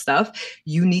all of that stuff.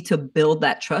 You need to build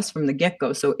that trust from the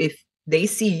get-go. So if they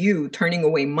see you turning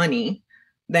away money,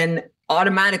 then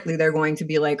automatically they're going to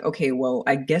be like, okay, well,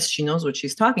 I guess she knows what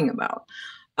she's talking about.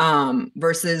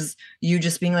 Versus you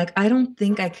just being like, I don't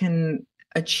think I can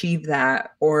achieve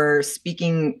that, or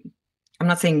speaking, I'm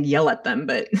not saying yell at them,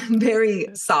 but very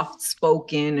soft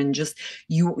spoken, and just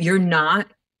you're not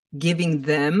giving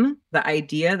them the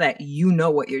idea that you know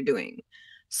what you're doing.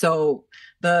 So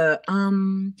the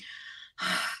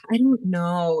I don't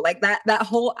know, like that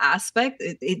whole aspect,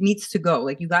 it needs to go.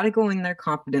 Like, you got to go in there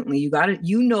confidently. You got to,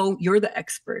 you're the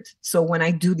expert. So when I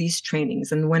do these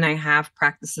trainings and when I have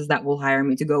practices that will hire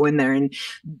me to go in there and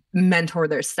mentor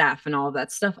their staff and all of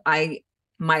that stuff,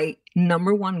 my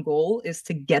number one goal is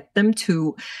to get them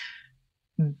to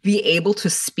be able to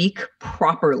speak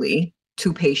properly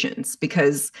to patients,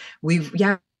 because we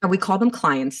call them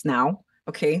clients now.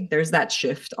 Okay, there's that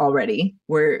shift already.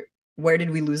 Where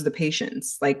did we lose the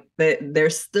patients? Like,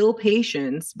 they're still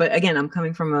patients, but again, I'm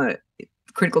coming from a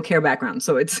critical care background,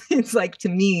 so it's like, to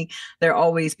me, they're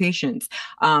always patients.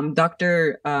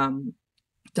 Dr.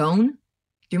 Doan,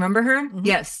 do you remember her? Mm-hmm.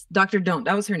 Yes, Dr. Doan,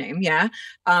 that was her name. Yeah.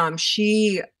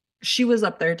 She was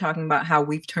up there talking about how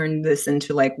we've turned this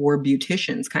into like, we're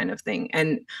beauticians kind of thing.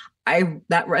 And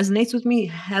that resonates with me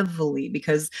heavily,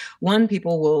 because one,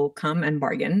 people will come and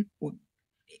bargain.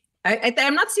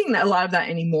 I'm not seeing a lot of that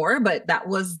anymore, but that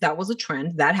was a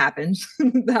trend that happened.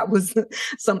 That was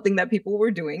something that people were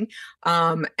doing.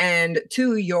 And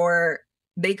two,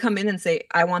 they come in and say,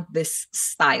 I want this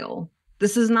style.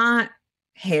 This is not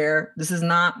hair. This is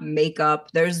not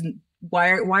makeup. Why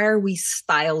are we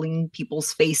styling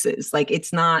people's faces? Like,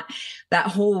 it's not that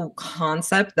whole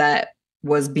concept that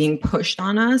was being pushed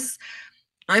on us.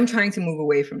 I'm trying to move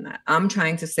away from that. I'm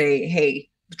trying to say, hey,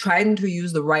 trying to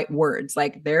use the right words.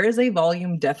 Like, there is a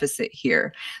volume deficit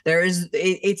here.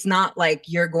 It's not like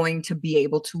you're going to be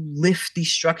able to lift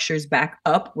these structures back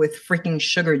up with freaking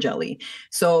sugar jelly.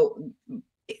 So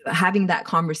having that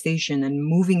conversation and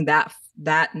moving that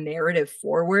narrative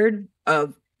forward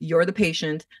of, you're the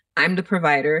patient, I'm the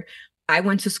provider, I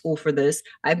went to school for this,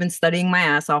 I've been studying my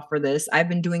ass off for this, I've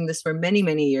been doing this for many,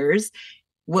 many years,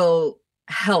 will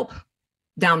help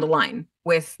down the line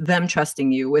with them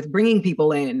trusting you, with bringing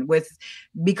people in, with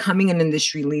becoming an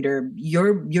industry leader.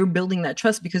 You're building that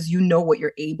trust because you know what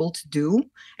you're able to do,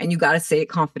 and you got to say it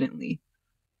confidently.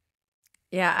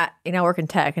 Yeah, I work in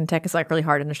tech, and tech is like really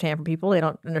hard to understand for people. They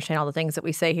don't understand all the things that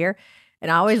we say here. And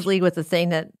I always lead with the thing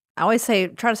that I always say,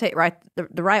 try to say it right,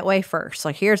 the right way first.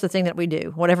 Like, here's the thing that we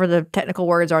do, whatever the technical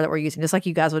words are that we're using, just like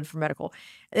you guys would for medical.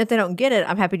 And if they don't get it,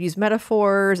 I'm happy to use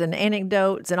metaphors and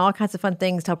anecdotes and all kinds of fun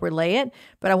things to help relay it.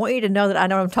 But I want you to know that I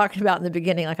know what I'm talking about in the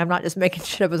beginning. Like, I'm not just making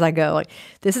shit up as I go. Like,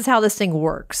 this is how this thing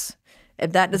works.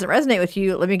 If that doesn't resonate with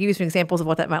you, let me give you some examples of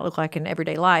what that might look like in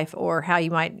everyday life, or how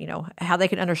you might, how they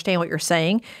can understand what you're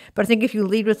saying. But I think if you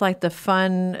lead with like the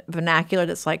fun vernacular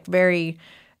that's like very,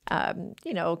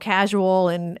 casual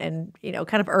and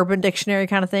kind of urban dictionary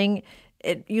kind of thing,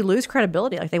 you lose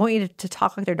credibility. Like, they want you to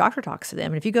talk like their doctor talks to them.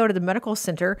 And if you go to the medical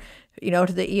center, to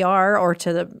the ER or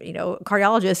to the,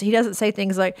 cardiologist, he doesn't say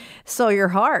things like, so your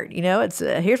heart, it's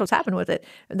here's what's happened with it.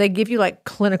 They give you like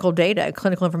clinical data,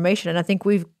 clinical information. And I think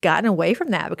we've gotten away from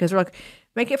that because we're like,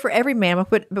 make it for every man,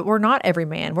 but we're not every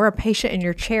man. We're a patient in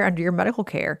your chair under your medical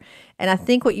care. And I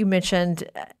think what you mentioned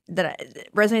that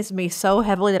resonates with me so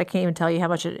heavily that I can't even tell you how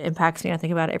much it impacts me. I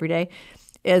think about it every day,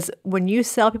 is when you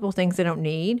sell people things they don't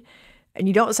need, and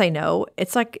you don't say no,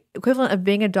 it's like equivalent of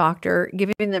being a doctor,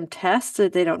 giving them tests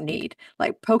that they don't need,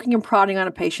 like poking and prodding on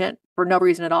a patient for no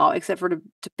reason at all, except for to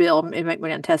bill and make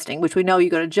money on testing, which we know you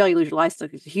go to jail, you lose your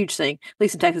license. It's a huge thing. At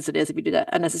least in Texas it is. If you do that,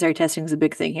 unnecessary testing is a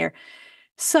big thing here.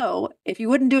 So if you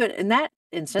wouldn't do it in that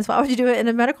instance, why would you do it in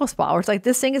a medical spa where it's like,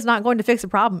 this thing is not going to fix the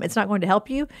problem. It's not going to help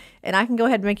you. And I can go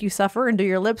ahead and make you suffer and do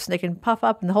your lips and they can puff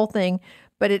up and the whole thing,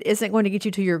 but it isn't going to get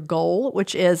you to your goal,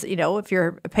 which is, if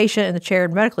you're a patient in the chair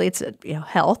and medically, it's,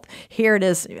 health. Here it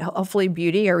is, hopefully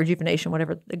beauty or rejuvenation,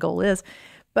 whatever the goal is.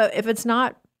 But if it's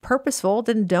not purposeful,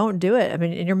 then don't do it. I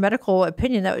mean, in your medical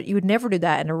opinion, that you would never do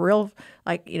that in a real,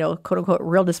 quote unquote,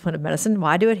 real discipline of medicine.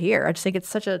 Why do it here? I just think it's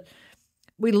such a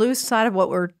we lose sight of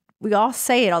we all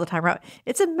say it all the time, right?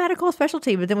 It's a medical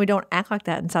specialty, but then we don't act like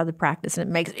that inside the practice, and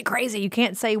it makes me crazy. You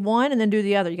can't say one and then do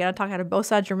the other. You got to talk out of both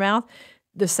sides of your mouth,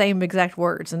 the same exact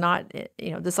words, and not,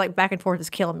 this like back and forth is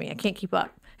killing me. I can't keep up.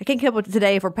 I can't keep up with it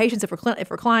today. If we're patients, if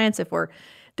we're clients, if we're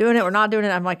doing it or not doing it,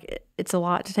 I'm like, it's a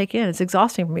lot to take in. It's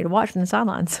exhausting for me to watch from the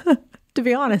sidelines, to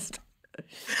be honest.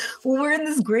 Well, we're in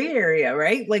this gray area,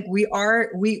 right? Like we're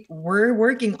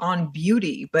working on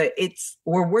beauty, but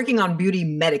we're working on beauty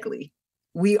medically.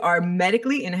 We are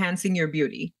medically enhancing your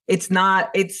beauty.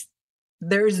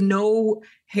 There's no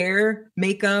hair,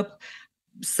 makeup,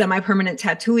 semi-permanent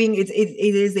tattooing. It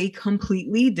is a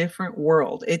completely different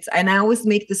world. And I always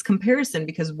make this comparison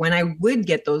because when I would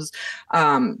get those,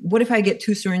 what if I get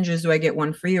 2 syringes, do I get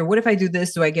 1 free? Or what if I do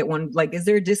this, do I get 1? Like, is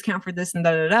there a discount for this and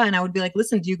da da da? And I would be like,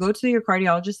 listen, do you go to your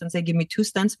cardiologist and say, give me 2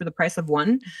 stents for the price of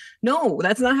 1? No,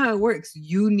 that's not how it works.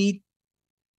 You need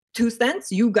 2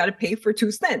 stents, you got to pay for 2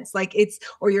 stents. Like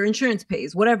or your insurance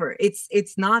pays, whatever.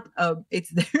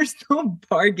 There's no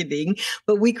bargaining,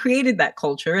 but we created that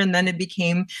culture. And then it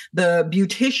became the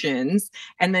beauticians.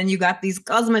 And then you got these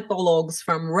cosmetologs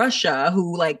from Russia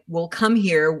who like will come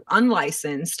here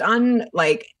unlicensed, I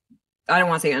don't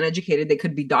want to say uneducated. They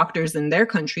could be doctors in their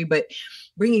country, but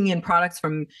bringing in products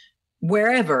from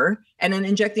wherever and then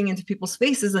injecting into people's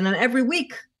faces. And then every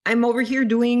week I'm over here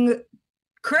doing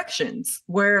corrections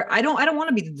where I don't want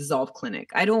to be the dissolve clinic.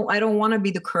 I don't want to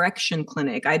be the correction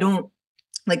clinic. I don't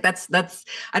like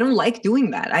I don't like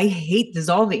doing that. I hate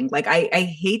dissolving. Like I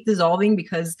hate dissolving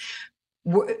because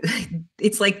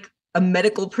it's like a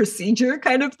medical procedure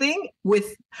kind of thing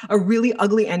with a really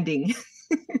ugly ending.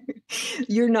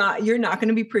 You're not going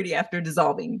to be pretty after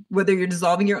dissolving, whether you're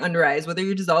dissolving your under eyes, whether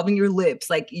you're dissolving your lips,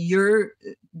 like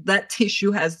that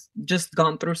tissue has just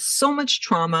gone through so much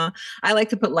trauma. I like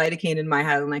to put lidocaine in my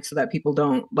Hylenex so that people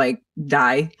don't like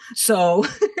die. So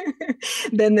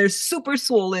then there's super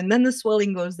swollen, then the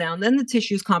swelling goes down, then the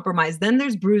tissue's compromised, then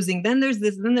there's bruising, then there's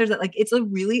this, then there's that. Like it's a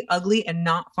really ugly and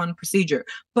not fun procedure.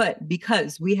 But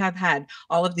because we have had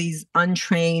all of these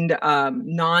untrained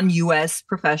non-US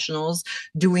professionals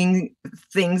doing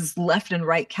things left and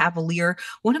right cavalier,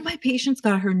 one of my patients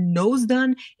got her nose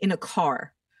done in a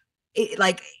car.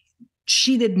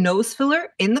 She did nose filler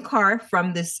in the car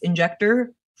from this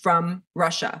injector from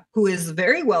Russia, who is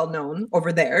very well known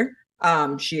over there.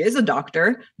 She is a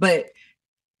doctor, but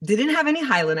didn't have any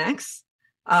Hylenex.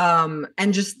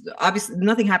 And just obviously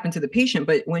nothing happened to the patient.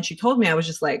 But when she told me, I was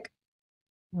just like,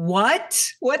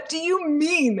 what do you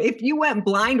mean? If you went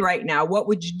blind right now, what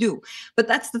would you do? But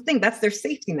that's the thing. That's their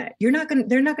safety net. They're not going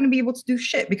to be able to do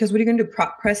shit because what are you going to do?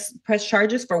 Press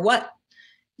charges for what?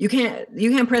 You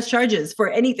can't press charges for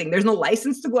anything. There's no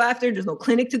license to go after. There's no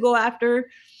clinic to go after.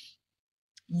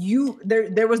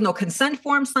 There was no consent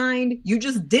form signed. You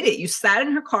just did it. You sat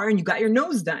in her car and you got your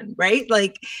nose done, right?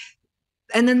 Like,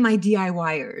 and then my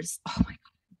DIYers. Oh my God.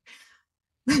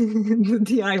 The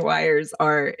DIYers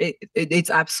are, it's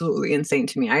absolutely insane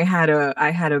to me. I had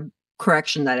a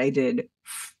correction that I did.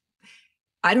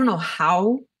 I don't know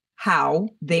how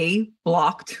they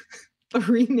blocked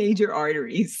 3 major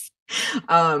arteries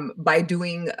by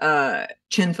doing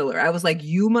chin filler. I was like,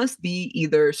 you must be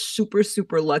either super,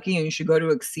 super lucky and you should go to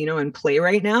Encino and play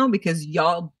right now because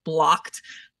y'all blocked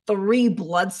 3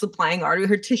 blood supplying arteries.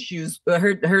 Her tissues,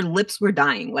 her lips were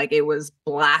dying. Like it was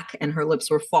black and her lips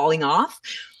were falling off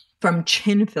from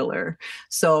chin filler.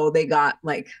 So they got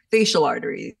like facial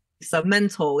arteries,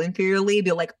 submental, inferior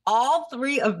labial, like all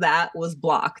 3 of that was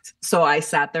blocked. So I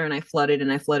sat there and I flooded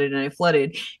and I flooded and I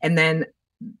flooded. And then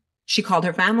she called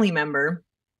her family member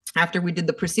after we did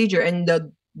the procedure, and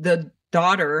the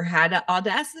daughter had the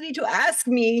audacity to ask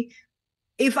me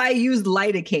if I used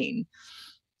lidocaine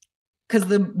because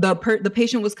the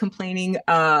patient was complaining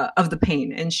of the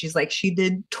pain, and she's like,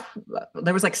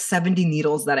 there was like 70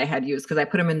 needles that I had used because I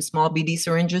put them in small BD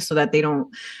syringes so that they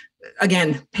don't.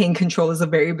 Again, pain control is a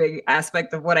very big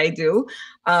aspect of what I do.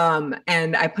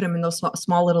 And I put them in those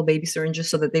small little baby syringes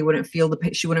so that she wouldn't feel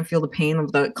the pain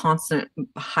of the constant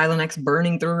Hylenex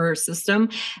burning through her system.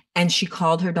 And she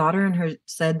called her daughter and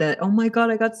said that, oh my God,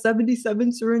 I got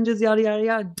 77 syringes, yada, yada,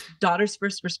 yada. Daughter's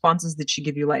first response is, did she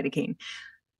give you lidocaine?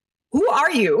 Who are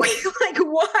you? Like,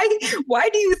 why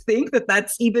do you think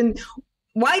that's even,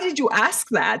 why did you ask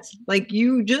that? Like,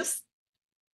 you just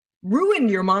ruined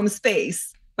your mom's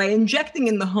face by injecting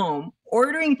in the home,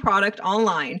 ordering product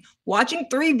online, watching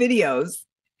 3 videos,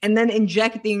 and then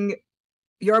injecting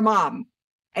your mom.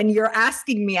 And you're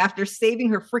asking me after saving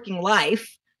her freaking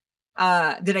life,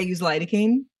 did I use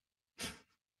lidocaine?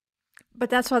 But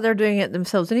that's why they're doing it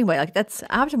themselves anyway. Like I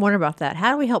have to wonder about that.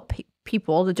 How do we help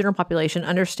people, the general population,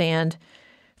 understand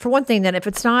for one thing, then if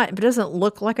it doesn't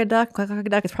look like a duck,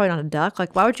 it's probably not a duck.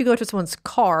 Like, why would you go to someone's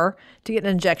car to get an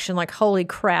injection? Like, holy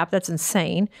crap, that's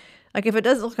insane. Like, if it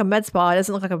doesn't look like a med spa, it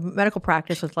doesn't look like a medical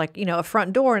practice with like, a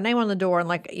front door, a name on the door, and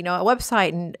like, a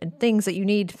website and things that you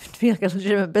need to be like a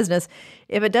legitimate business.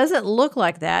 If it doesn't look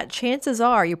like that, chances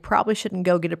are you probably shouldn't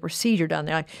go get a procedure done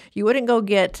there. Like, you wouldn't go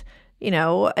get,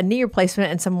 a knee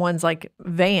replacement in someone's like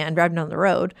van driving down the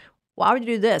road. Why would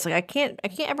you do this? Like, I can't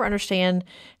ever understand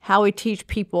how we teach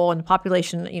people and the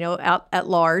population, out at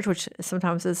large, which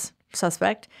sometimes is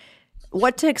suspect,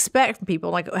 what to expect from people,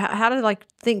 like how to like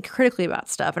think critically about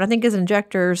stuff. And I think as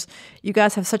injectors, you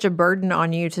guys have such a burden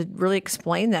on you to really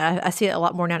explain that. I see it a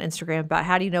lot more now on Instagram about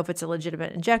how do you know if it's a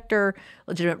legitimate injector,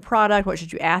 legitimate product, what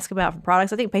should you ask about for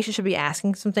products. I think patients should be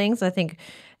asking some things. I think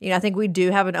we do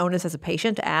have an onus as a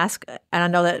patient to ask, and I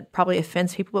know that probably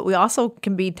offends people, but we also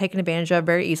can be taken advantage of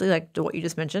very easily, like what you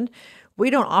just mentioned. We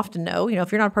don't often know,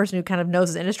 if you're not a person who kind of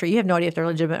knows the industry, you have no idea if they're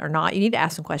legitimate or not. You need to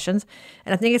ask some questions.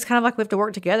 And I think it's kind of like we have to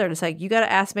work together to say, you got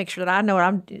to ask, make sure that I know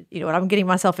what I'm getting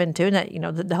myself into, and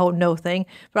that, the whole no thing,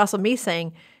 but also me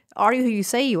saying, are you who you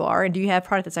say you are? And do you have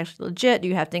product that's actually legit? Do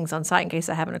you have things on site in case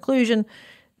I have an occlusion?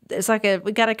 It's like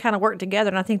we got to kind of work together.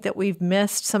 And I think that we've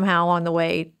missed somehow along the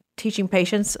way teaching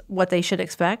patients what they should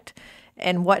expect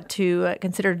and what to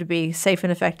consider to be safe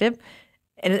and effective.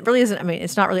 And it really isn't,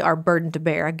 it's not really our burden to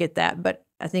bear. I get that. But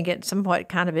I think it somewhat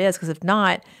kind of is, because if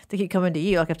not, they keep coming to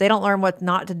you. Like, if they don't learn what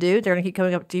not to do, they're going to keep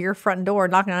coming up to your front door,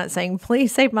 knocking on it saying,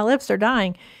 please save my lips, they're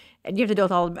dying. And you have to deal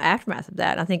with all the aftermath of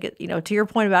that. And I think, to your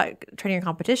point about training your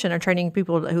competition or training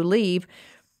people who leave,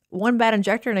 one bad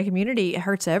injector in a community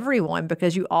hurts everyone,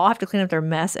 because you all have to clean up their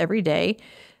mess every day.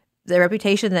 The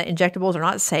reputation that injectables are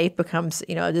not safe becomes,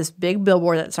 this big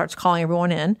billboard that starts calling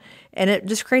everyone in, and it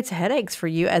just creates headaches for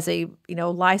you as a,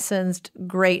 licensed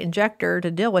great injector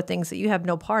to deal with things that you have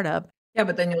no part of. Yeah,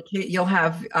 but then you'll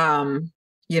have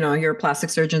your plastic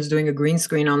surgeons doing a green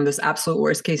screen on this absolute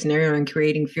worst case scenario and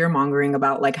creating fear mongering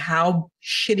about like how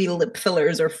shitty lip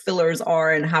fillers or fillers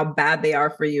are and how bad they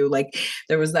are for you. Like,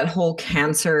 there was that whole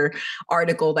cancer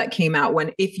article that came out,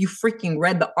 when if you freaking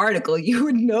read the article, you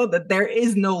would know that there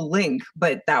is no link.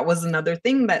 But that was another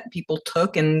thing that people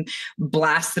took and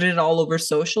blasted it all over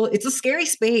social. It's a scary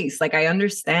space. Like, I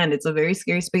understand it's a very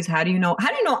scary space. How do you know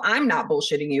I'm not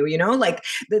bullshitting you? Like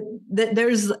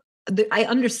there's I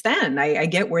understand. I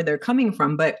get where they're coming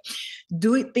from, but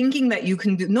thinking that you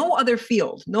can do no other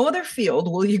field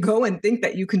will you go and think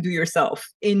that you can do yourself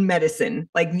in medicine.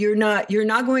 Like, you're not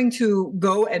going to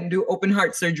go and do open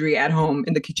heart surgery at home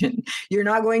in the kitchen. You're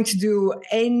not going to do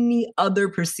any other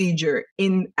procedure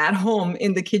at home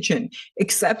in the kitchen,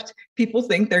 except people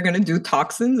think they're going to do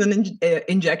toxins and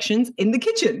injections in the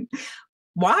kitchen.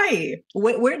 Why?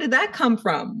 Where did that come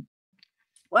from?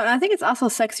 Well, I think it's also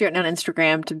sexier on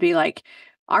Instagram to be like,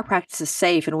 our practice is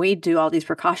safe and we do all these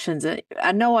precautions. And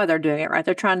I know why they're doing it, right?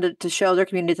 They're trying to show their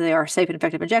community that they are a safe and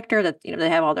effective injector, that, they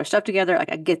have all their stuff together.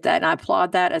 Like, I get that. And I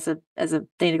applaud that as a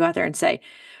thing to go out there and say,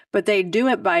 but they do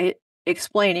it by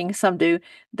explaining, some do,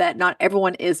 that not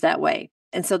everyone is that way.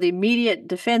 And so the immediate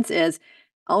defense is,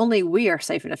 only we are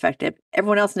safe and effective.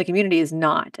 Everyone else in the community is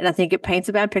not. And I think it paints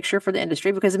a bad picture for the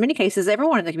industry, because in many cases,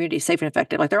 everyone in the community is safe and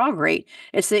effective. Like, they're all great.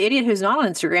 It's the idiot who's not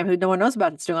on Instagram, who no one knows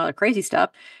about, that's doing all the crazy stuff.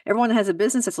 Everyone that has a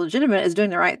business that's legitimate is doing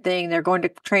the right thing. They're going to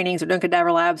trainings, they're doing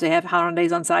cadaver labs, they have hot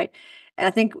days on site. And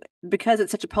I think because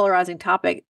it's such a polarizing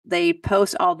topic, they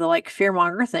post all the like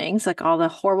fearmonger things, like all the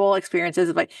horrible experiences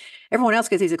of like, everyone else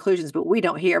gets these occlusions, but we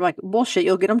don't here. I'm like, bullshit,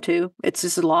 you'll get them too. It's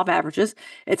just a law of averages.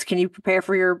 It's, can you prepare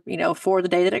for your, for the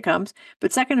day that it comes?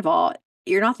 But second of all,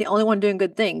 you're not the only one doing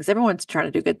good things. Everyone's trying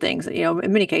to do good things,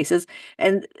 in many cases.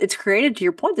 And it's created, to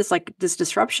your point, this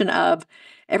disruption of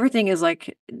everything is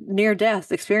like near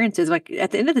death experiences. Like,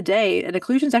 at the end of the day, an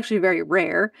occlusion is actually very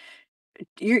rare.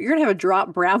 You're going to have a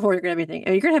drop brown more, you're going to have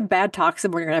anything. You're going to have bad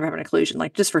toxin more, you're going to have an occlusion,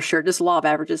 like, just for sure, just law of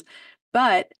averages.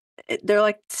 But they're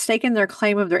like staking their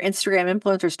claim of their Instagram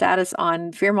influencer status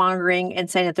on fear mongering and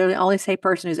saying that they're the only safe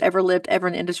person who's ever lived ever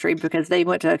in the industry because they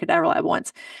went to a cadaver lab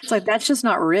once. It's like, that's just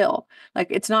not real. Like,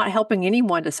 it's not helping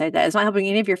anyone to say that. It's not helping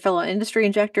any of your fellow industry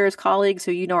injectors, colleagues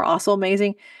who are also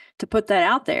amazing, to put that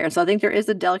out there. So I think there is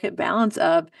a delicate balance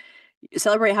of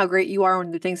celebrate how great you are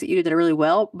and the things that you do that are really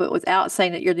well, but without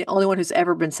saying that you're the only one who's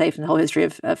ever been safe in the whole history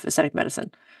of aesthetic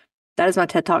medicine. That is my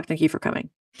TED Talk. Thank you for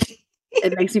coming.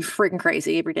 It makes me freaking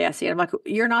crazy every day I see it. I'm like,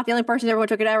 you're not the only person who ever went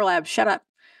to a cadaver lab. Shut up.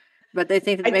 But they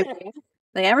think that maybe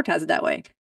they advertise it that way.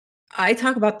 I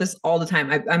talk about this all the time.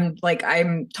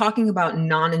 I'm talking about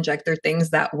non-injector things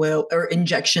that will, or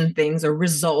injection things or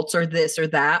results or this or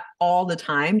that all the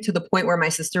time, to the point where my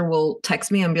sister will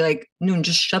text me and be like, Noon,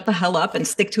 just shut the hell up and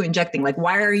stick to injecting. Like,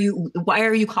 why are you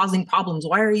causing problems?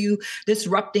 Why are you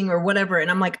disrupting or whatever? And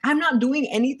I'm like, I'm not doing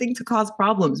anything to cause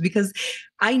problems, because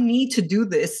I need to do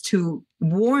this to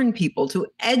warn people, to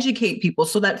educate people,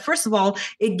 so that, first of all,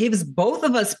 it gives both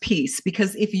of us peace.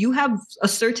 Because if you have a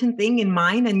certain thing in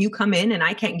mind and you come in and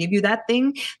I can't give you that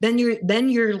thing, then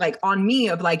you're like on me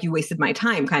of like, you wasted my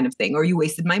time kind of thing, or you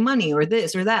wasted my money or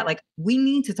this or that. Like, we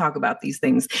need to talk about these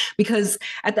things, because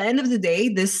at the end of the day,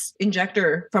 this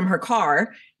injector from her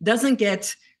car doesn't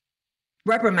get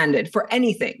reprimanded for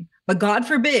anything. But God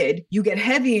forbid you get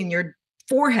heavy in your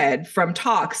forehead from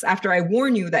talks after I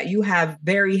warn you that you have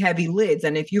very heavy lids.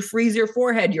 And if you freeze your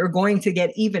forehead, you're going to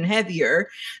get even heavier.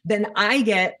 Then I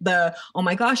get the, oh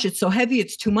my gosh, it's so heavy,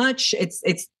 it's too much. It's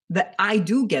that I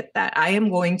do get that. I am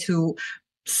going to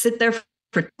sit there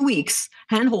for 2 weeks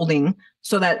hand holding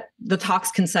so that the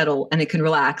talks can settle and it can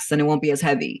relax and it won't be as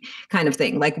heavy, kind of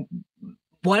thing. Like,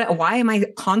 why am I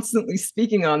constantly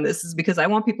speaking on this? Is because I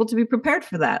want people to be prepared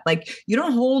for that. Like, you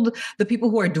don't hold the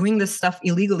people who are doing this stuff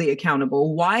illegally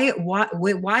accountable. Why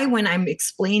when I'm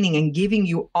explaining and giving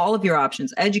you all of your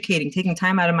options, educating, taking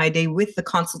time out of my day with the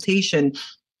consultation,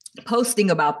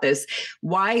 posting about this,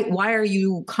 why are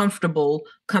you comfortable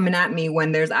coming at me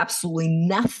when there's absolutely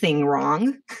nothing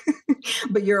wrong,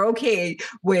 but you're okay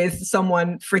with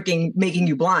someone freaking making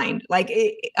you blind? Like,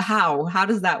 how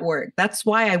does that work? That's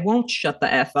why I won't shut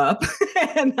the F up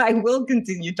and I will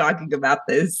continue talking about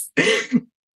this. It's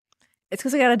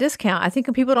because they got a discount. I think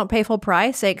when people don't pay full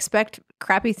price, they expect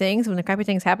crappy things. When the crappy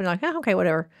things happen, they're like, oh, okay,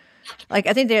 whatever. Like,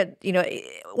 I think that,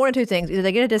 one or two things. Either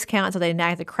they get a discount, so they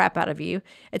nag the crap out of you.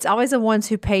 It's always the ones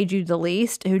who paid you the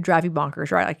least who drive you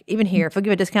bonkers, right? Like, even here, if I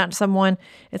give a discount to someone,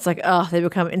 it's like, oh, they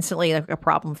become instantly like a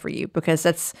problem for you, because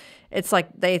it's like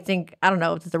they think, I don't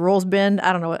know, that the rules bend.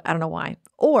 I don't know why.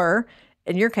 Or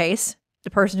in your case, the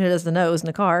person who does the nose in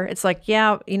the car, it's like,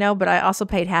 yeah, but I also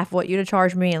paid half of what you'd have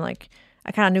charged me. And like,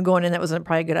 I kind of knew going in that wasn't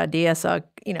probably a good idea. So,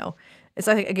 it's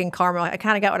like, again, karma. I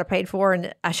kind of got what I paid for,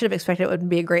 and I should have expected it would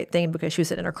be a great thing because she was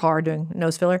sitting in her car doing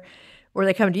nose filler. Where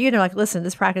they come to you and they're like, listen,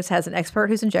 this practice has an expert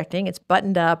who's injecting. It's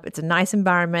buttoned up. It's a nice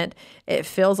environment. It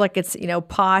feels like it's,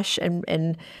 posh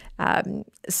and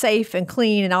safe and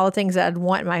clean and all the things that I'd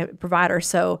want in my provider.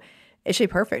 So it should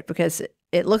be perfect because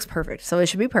it looks perfect. So it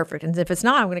should be perfect. And if it's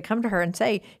not, I'm going to come to her and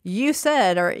say, you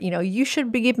said, or, you should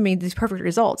be giving me these perfect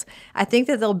results. I think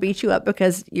that they'll beat you up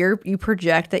because you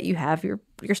project that you have your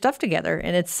stuff together,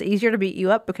 and it's easier to beat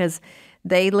you up because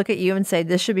they look at you and say,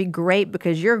 this should be great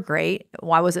because you're great.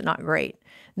 Why was it not great?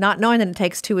 Not knowing that it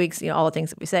takes 2 weeks, all the things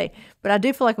that we say. But I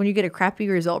do feel like when you get a crappy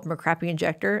result from a crappy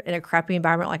injector in a crappy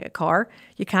environment like a car,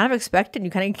 you kind of expect it. And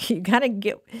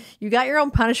you got your own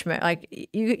punishment. Like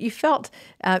you felt,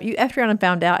 you effed around and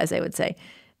found out, as they would say.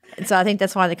 And so I think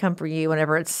that's why they come for you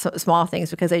whenever it's small things,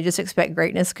 because they just expect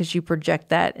greatness because you project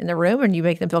that in the room and you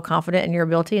make them feel confident in your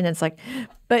ability. And it's like,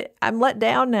 but I'm let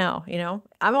down now.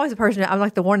 I'm always a person, I'm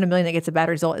like the one in a million that gets a bad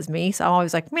result is me. So I'm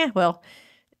always like, meh, well,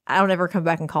 I don't ever come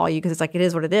back and call you because it's like, it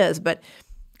is what it is. But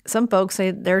some folks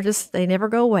say they never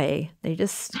go away. They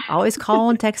just always call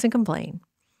and text and complain.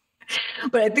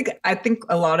 But I think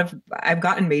I've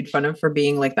gotten made fun of for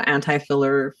being like the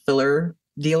anti-filler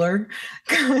dealer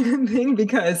kind of thing,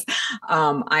 because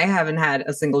I haven't had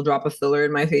a single drop of filler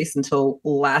in my face until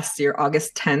last year,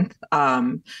 August 10th.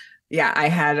 I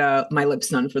had my lips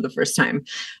done for the first time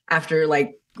after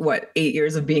 8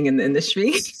 years of being in the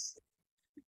industry.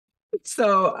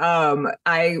 So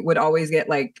I would always get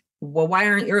like, well, why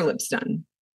aren't your lips done?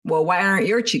 Well, why aren't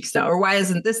your cheeks done? Or why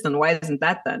isn't this done? Why isn't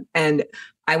that done? And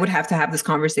I would have to have this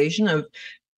conversation of,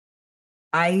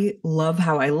 I love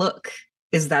how I look.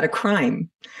 Is that a crime?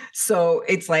 So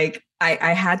it's like,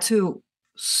 I had to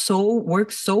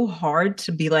work so hard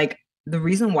to be like, the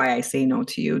reason why I say no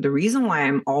to you, the reason why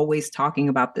I'm always talking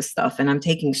about this stuff and I'm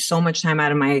taking so much time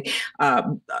out of my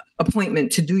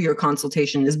appointment to do your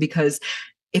consultation is because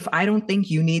if I don't think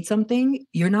you need something,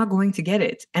 you're not going to get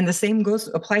it. And the same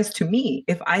applies to me.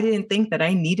 If I didn't think that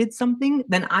I needed something,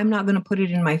 then I'm not going to put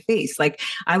it in my face. Like,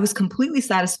 I was completely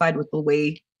satisfied with the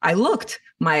way I looked.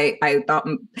 I thought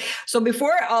so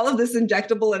before all of this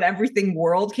injectable and everything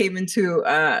world came into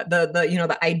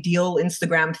the ideal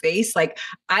Instagram face. Like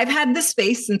I've had this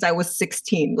face since I was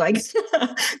 16. Like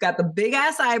got the big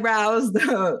ass eyebrows,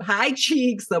 the high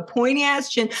cheeks, the pointy ass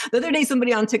chin. The other day,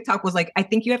 somebody on TikTok was like, "I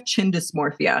think you have chin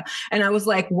dysmorphia," and I was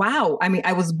like, "Wow." I mean,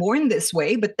 I was born this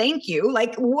way, but thank you.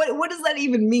 Like, what does that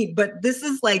even mean? But this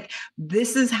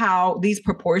is how these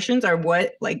proportions are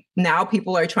what like now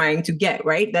people are trying to get,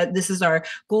 right? That this is our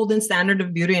golden standard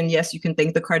of beauty. And yes, you can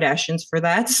thank the Kardashians for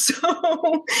that.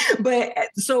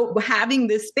 So having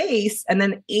this face and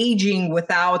then aging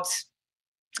without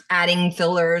adding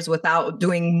fillers, without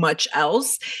doing much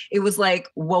else, it was like,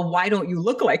 well, why don't you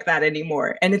look like that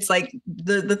anymore? And it's like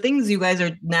the things you guys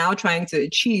are now trying to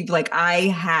achieve, like I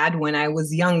had when I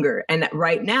was younger. And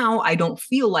right now I don't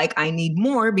feel like I need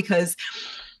more, because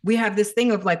we have this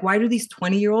thing of like, why do these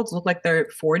 20-year-olds look like they're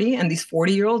 40 and these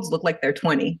 40-year-olds look like they're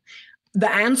 20? The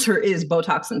answer is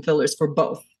Botox and fillers for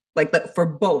both. For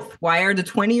both. Why are the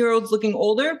 20-year-olds looking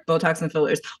older? Botox and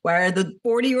fillers. Why are the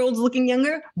 40-year-olds looking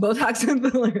younger? Botox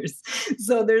and fillers.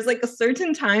 So there's like a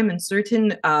certain time and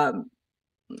certain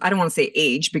I don't want to say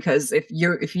age, because if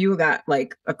you got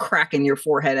like a crack in your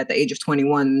forehead at the age of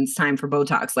 21, it's time for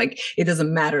Botox. Like it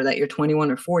doesn't matter that you're 21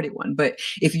 or 41. But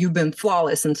if you've been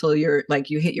flawless until you're like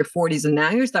you hit your 40s and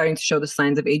now you're starting to show the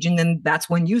signs of aging, then that's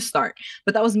when you start.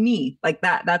 But that was me. Like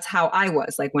that's how I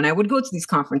was. Like when I would go to these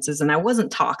conferences and I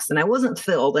wasn't toxed and I wasn't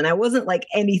filled and I wasn't like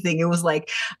anything, it was like,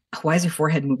 why is your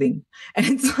forehead moving? And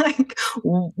it's like,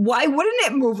 why wouldn't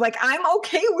it move? Like I'm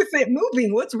okay with it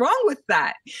moving. What's wrong with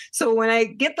that? So when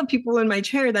I get the people in my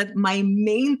chair, that my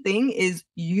main thing is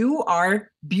you are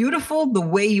beautiful the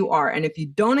way you are. And if you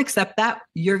don't accept that,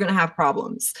 you're going to have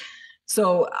problems.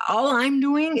 So all I'm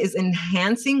doing is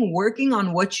enhancing, working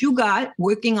on what you got,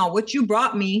 working on what you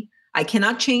brought me. I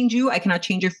cannot change you. I cannot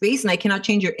change your face, and I cannot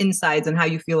change your insides and how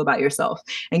you feel about yourself.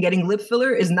 And getting lip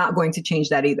filler is not going to change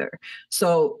that either.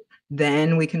 So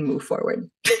then we can move forward.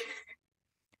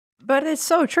 But it's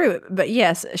so true. But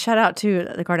yes, shout out to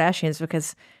the Kardashians,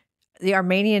 because the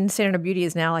Armenian standard of beauty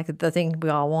is now like the thing we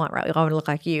all want, right? We all want to look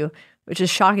like you, which is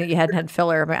shocking that you hadn't had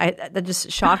filler. But that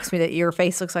just shocks me that your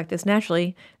face looks like this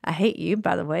naturally. I hate you,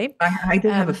 by the way. I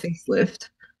did have a facelift.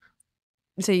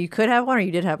 So you could have one, or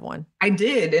you did have one? I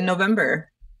did in November.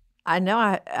 I know.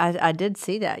 I did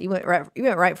see that. You went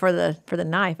right for the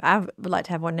knife. I would like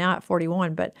to have one now at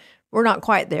 41, but we're not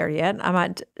quite there yet. I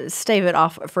might stave it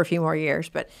off for a few more years.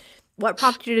 But what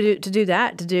prompted you to do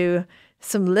that? To do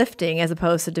some lifting as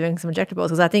opposed to doing some injectables?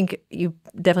 Because I think you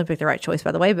definitely picked the right choice,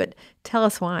 by the way. But tell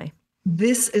us why.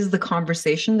 This is the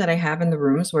conversation that I have in the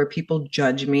rooms where people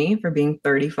judge me for being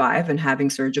 35 and having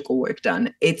surgical work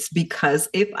done. It's because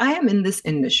if I am in this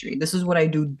industry, this is what I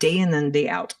do day in and day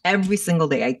out. Every single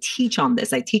day, I teach on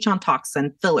this. I teach on tox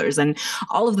and fillers and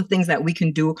all of the things that we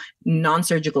can do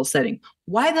non-surgical setting.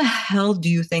 Why the hell do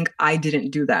you think I didn't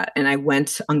do that? And I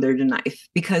went under the knife,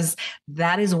 because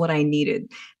that is what I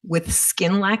needed. With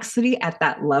skin laxity at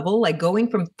that level, like going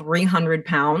from 300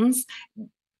 pounds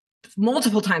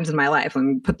multiple times in my life. Let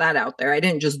me put that out there. I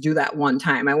didn't just do that one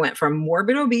time. I went from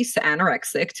morbid obese to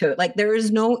anorexic to like, there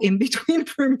is no in between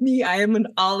for me. I am an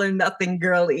all or nothing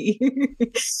girly.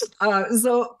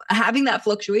 So having that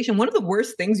fluctuation, one of the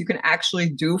worst things you can actually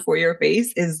do for your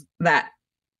face is that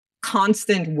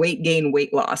constant weight gain,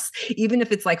 weight loss, even if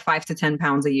it's like 5 to 10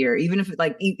 pounds a year, even if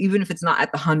it's not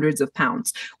at the hundreds of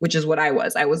pounds, which is what I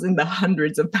was in the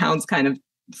hundreds of pounds kind of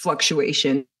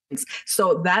fluctuation.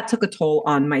 So that took a toll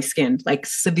on my skin, like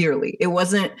severely. It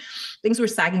wasn't, things were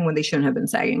sagging when they shouldn't have been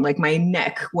sagging. Like my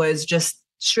neck was just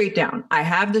straight down. I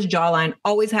have this jawline,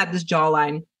 always had this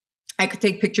jawline. I could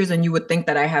take pictures and you would think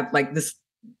that I have like this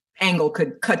angle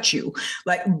could cut you,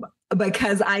 like,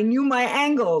 because I knew my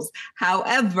angles.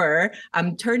 However,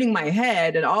 I'm turning my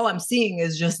head and all I'm seeing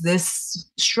is just this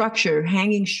structure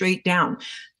hanging straight down.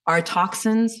 Are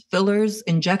toxins, fillers,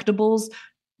 injectables,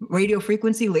 radio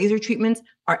frequency, laser treatments,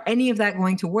 are any of that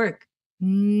going to work?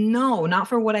 No, not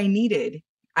for what I needed.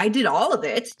 I did all of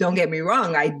it. Don't get me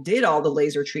wrong. I did all the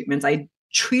laser treatments. I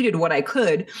treated what I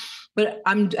could, but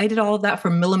I did all of that for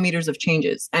millimeters of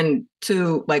changes and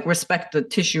to like respect the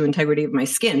tissue integrity of my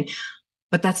skin.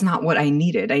 But that's not what I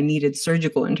needed. I needed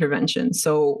surgical intervention.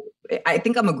 So I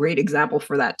think I'm a great example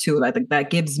for that too. I think that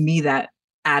gives me that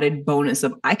added bonus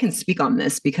of I can speak on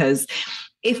this, because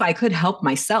if I could help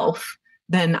myself,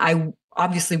 then I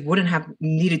obviously wouldn't have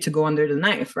needed to go under the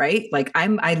knife, right? Like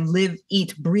I live,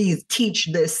 eat, breathe, teach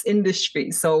this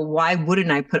industry. So why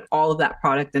wouldn't I put all of that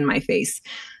product in my face?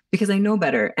 Because I know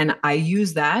better. And I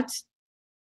use that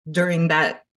during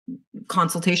that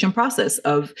consultation process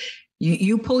of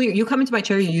You come into my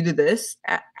chair and you do this,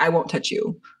 I won't touch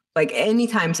you. Like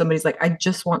anytime somebody's like, I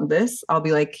just want this, I'll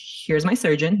be like, here's my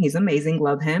surgeon. He's amazing.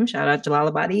 Love him. Shout out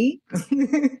Jalalabadi.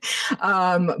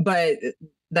 But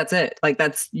that's it. Like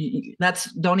that's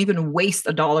don't even waste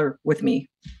 $1 with me.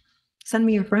 Send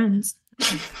me your friends.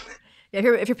 Yeah,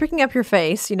 if you're picking up your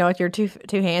face, with your two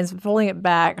hands, pulling it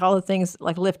back, all the things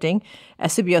like lifting,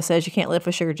 as Subio says, you can't lift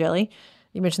with sugar jelly.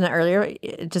 You mentioned that earlier.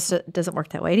 It just doesn't work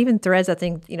that way. And even threads, I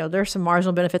think, there's some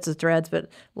marginal benefits of threads, but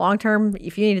long term,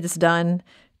 if you needed this done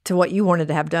to what you wanted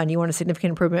to have done, you want a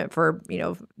significant improvement for,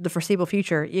 the foreseeable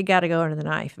future, you got to go under the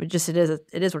knife. It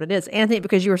is what it is. And I think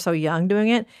because you were so young doing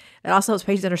it, it also helps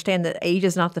patients understand that age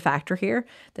is not the factor here,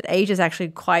 that age is actually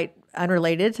quite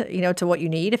unrelated, to what you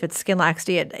need. If it's skin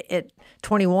laxity at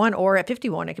 21 or at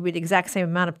 51, it could be the exact same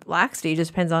amount of laxity. It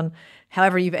just depends on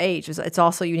however you've aged. It's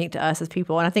also unique to us as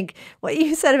people. And I think what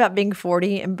you said about being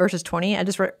 40 versus 20, I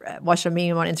just watched a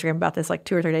meme on Instagram about this like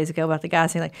 2 or 3 days ago about the guy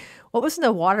saying like, what was in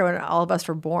the water when all of us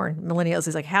were born? Millennials.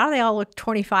 He's like, how do they all look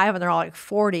 25 and they're all like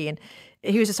 40? And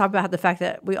he was just talking about the fact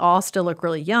that we all still look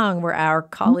really young, where our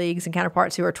colleagues and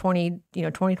counterparts who are 20,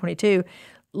 22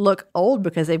 look old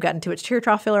because they've gotten too much tear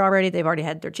trough filler already. They've already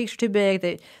had their cheeks are too big.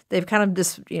 They've kind of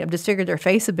just disfigured their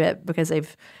face a bit because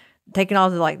they've taken all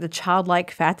the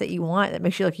childlike fat that you want that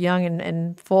makes you look young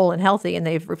and full and healthy, and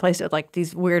they've replaced it with like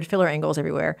these weird filler angles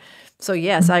everywhere. So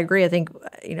yes, I agree. I think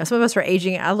some of us are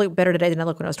aging. I look better today than I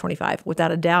looked when I was 25,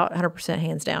 without a doubt, 100%,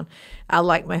 hands down. I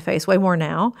like my face way more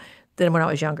now than when I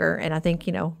was younger, and I think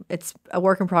it's a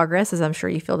work in progress, as I'm sure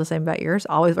you feel the same about yours.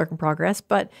 Always work in progress,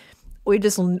 but we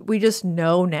just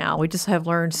know now. We just have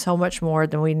learned so much more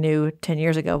than we knew 10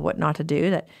 years ago what not to do,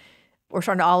 that we're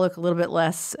starting to all look a little bit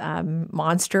less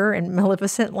monster and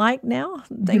Maleficent-like now,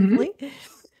 thankfully. Mm-hmm.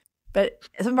 But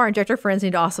some of our injector friends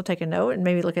need to also take a note and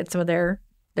maybe look at some of their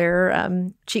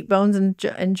cheekbones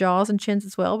and jaws and chins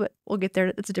as well. But we'll get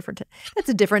there. That's a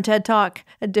different TED Talk,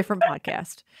 a different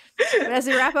podcast. But as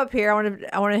we wrap up here,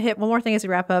 I want to hit one more thing as we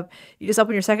wrap up. You just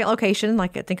opened your second location,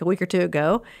 like I think a week or two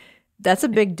ago. That's a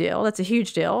big deal. That's a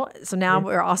huge deal. So now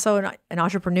we're also an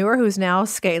entrepreneur who's now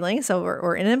scaling. So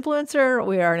we're an influencer,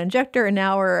 we are an injector, and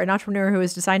now we're an entrepreneur who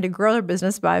has decided to grow their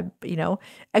business by,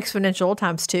 exponential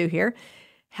 ×2 here.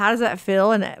 How does that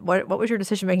feel? And what was your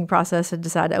decision-making process to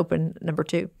decide to open number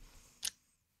 2?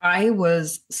 I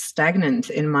was stagnant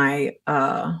in my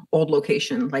old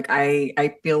location. Like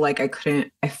I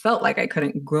felt like I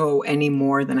couldn't grow any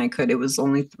more than I could. It was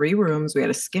only 3 rooms. We had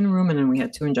a skin room and then we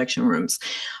had 2 injection rooms.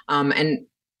 And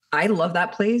I love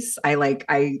that place.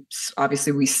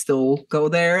 Obviously we still go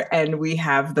there and we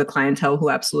have the clientele who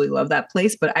absolutely love that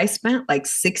place. But I spent like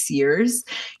 6 years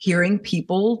hearing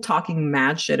people talking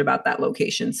mad shit about that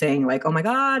location, saying like, oh my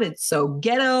God, it's so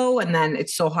ghetto. And then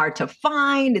it's so hard to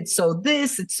find. It's so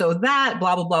this, it's so that,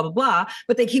 blah, blah, blah, blah, blah.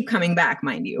 But they keep coming back,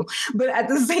 mind you. But at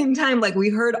the same time, like we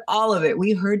heard all of it.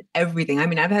 We heard everything. I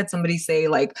mean, I've had somebody say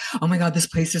like, oh my God, this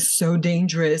place is so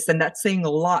dangerous. And that's saying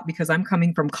a lot because I'm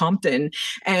coming from Compton.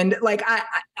 And like,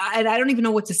 I don't even know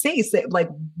what to say. So, like,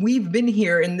 we've been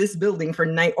here in this building for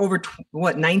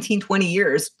 19, 20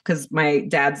 years, because my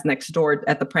dad's next door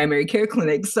at the primary care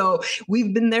clinic. So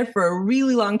we've been there for a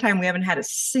really long time. We haven't had a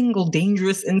single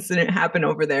dangerous incident happen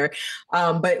over there.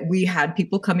 But we had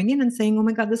people coming in and saying, oh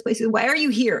my God, this place why are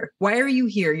you here? Why are you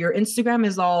here? Your Instagram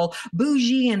is all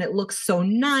bougie and it looks so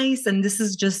nice. And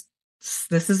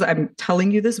I'm telling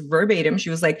you this verbatim.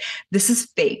 She was like, this is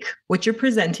fake. What you're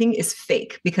presenting is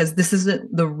fake because this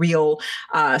isn't the real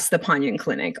Stepanyan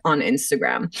Clinic on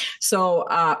Instagram. So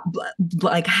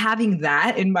like having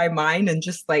that in my mind and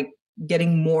just like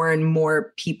getting more and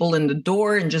more people in the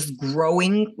door and just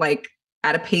growing like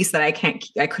at a pace that I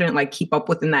couldn't like keep up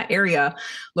with in that area.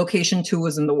 Location 2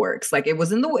 was in the works. Like it's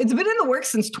been in the works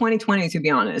since 2020, to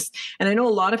be honest. And I know a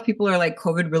lot of people are like,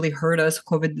 COVID really hurt us.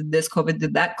 COVID did this, COVID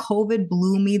did that. COVID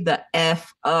blew me the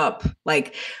F up.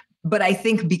 Like, but I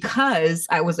think because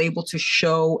I was able to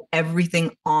show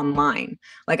everything online,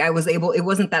 like it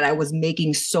wasn't that I was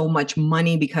making so much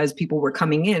money because people were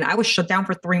coming in. I was shut down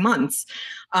for 3 months.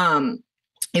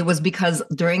 It was because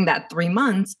during that 3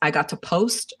 months, I got to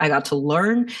post, I got to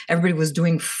learn. Everybody was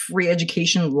doing free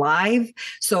education live.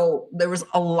 So there was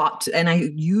a lot and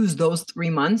I used those 3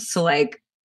 months to like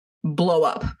blow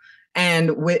up.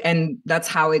 And that's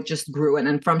how it just grew. And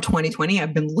then from 2020,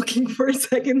 I've been looking for a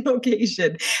second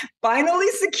location. Finally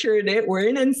secured it. We're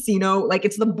in Encino. Like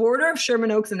it's the border of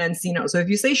Sherman Oaks and Encino. So if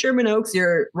you say Sherman Oaks,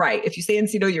 you're right. If you say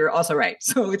Encino, you're also right.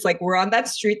 So it's like we're on that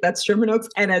street. That's Sherman Oaks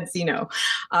and Encino.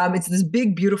 It's this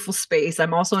big, beautiful space.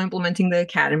 I'm also implementing the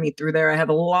academy through there. I have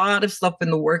a lot of stuff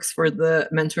in the works for the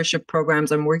mentorship programs.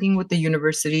 I'm working with the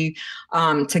university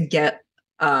to get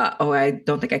Oh, I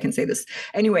don't think I can say this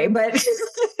anyway, but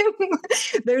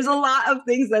there's a lot of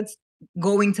things that's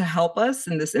going to help us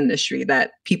in this industry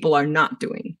that people are not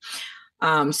doing.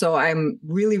 So I'm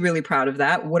really, really proud of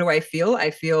that. What do I feel?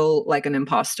 I feel like an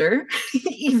imposter.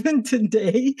 Even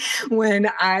today, when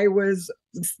I was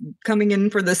coming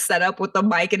in for the setup with the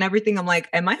mic and everything, I'm like,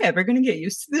 am I ever going to get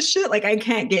used to this shit? Like, I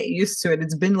can't get used to it.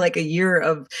 It's been like a year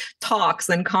of talks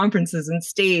and conferences and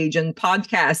stage and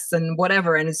podcasts and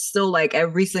whatever. And it's still like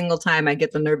every single time I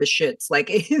get the nervous shits. Like,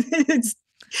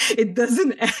 it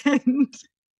doesn't end.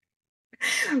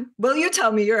 Well, you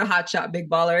tell me, you're a hotshot big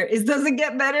baller. Does it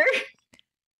get better?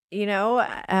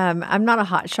 I'm not a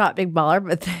hot shot big baller,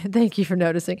 but thank you for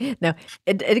noticing. No,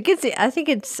 it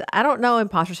gets, I don't know,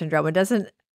 imposter syndrome.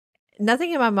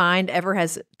 Nothing in my mind ever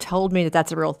has told me that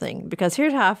that's a real thing, because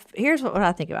here's what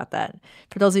I think about that.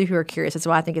 For those of you who are curious, that's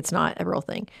why I think it's not a real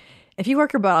thing. If you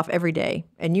work your butt off every day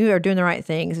and you are doing the right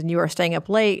things and you are staying up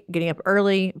late, getting up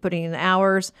early, putting in the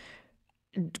hours,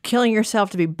 killing yourself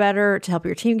to be better, to help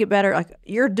your team get better, like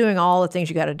you're doing all the things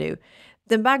you got to do,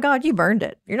 then by God, you've earned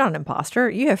it. You're not an imposter.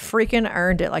 You have freaking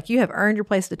earned it. Like, you have earned your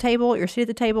place at the table, your seat at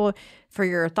the table, for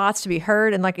your thoughts to be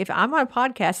heard. And like, if I'm on a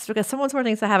podcast, it's because someone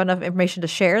thinks I have enough information to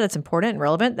share that's important and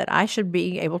relevant that I should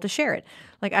be able to share it.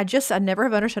 Like, I never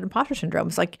have understood imposter syndrome.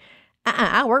 It's like,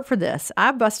 I work for this.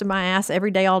 I've busted my ass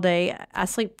every day, all day. I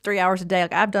sleep 3 hours a day.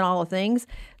 Like, I've done all the things.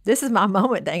 This is my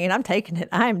moment, dang it. I'm taking it.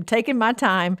 I'm taking my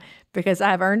time because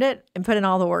I've earned it and put in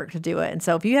all the work to do it. And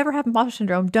so if you ever have imposter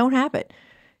syndrome, don't have it.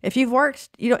 If you've worked,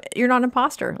 you're not an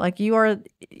imposter. Like, you are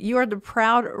the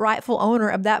proud, rightful owner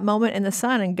of that moment in the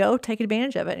sun, and go take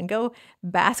advantage of it and go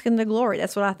bask in the glory.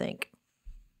 That's what I think.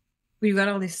 You got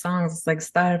all these songs. It's like,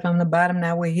 started from the bottom,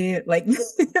 now we're here. Like,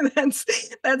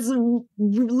 that's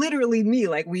literally me.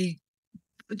 Like,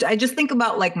 I just think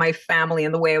about like my family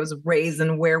and the way I was raised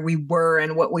and where we were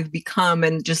and what we've become,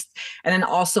 and then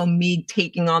also me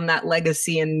taking on that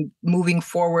legacy and moving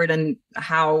forward, and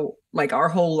how like our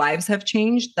whole lives have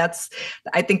changed.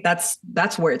 I think that's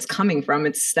where it's coming from.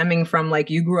 It's stemming from like,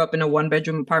 you grew up in a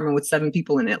 1-bedroom apartment with 7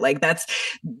 people in it. Like, that's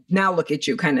now look at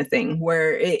you kind of thing,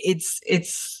 where it's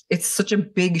such a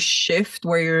big shift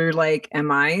where you're like,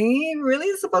 am I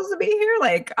really supposed to be here?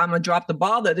 Like, I'm gonna drop the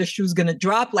ball, that the shoe's gonna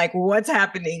drop. Like, what's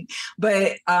happening?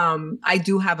 But I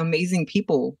do have amazing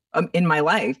people in my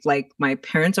life. Like, my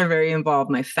parents are very involved.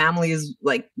 My family is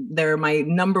like, they're my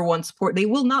number one support. They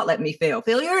will not let me fail.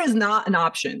 Failure is not an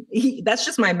option. That's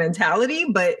just my mentality.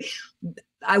 But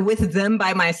with them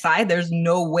by my side, there's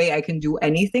no way I can do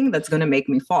anything that's going to make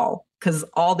me fall, because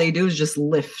all they do is just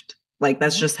lift. Like,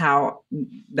 that's how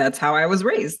I was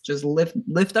raised. Just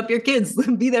lift up your kids,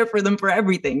 be there for them for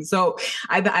everything. So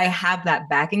I have that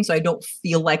backing, so I don't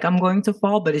feel like I'm going to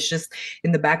fall, but it's just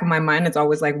in the back of my mind. It's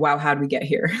always like, wow, how'd we get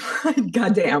here?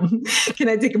 Goddamn. Can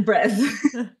I take a breath?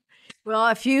 Well,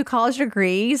 a few college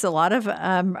degrees, a lot of,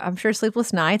 I'm sure,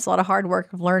 sleepless nights, a lot of hard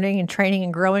work of learning and training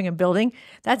and growing and building.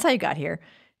 That's how you got here.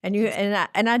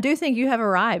 And I do think you have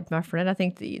arrived, my friend. I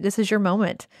think this is your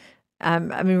moment. I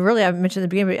mean, really, I mentioned at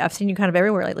the beginning, I've seen you kind of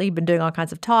everywhere lately. You've been doing all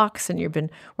kinds of talks, and you've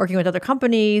been working with other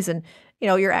companies, and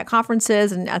you're at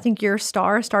conferences, and I think your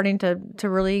star is starting to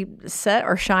really set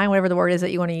or shine, whatever the word is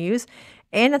that you want to use.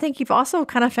 And I think you've also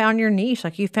kind of found your niche.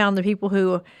 Like, you found the people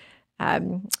who,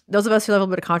 those of us who love a little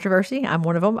bit of controversy, I'm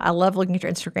one of them. I love looking at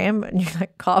your Instagram, and you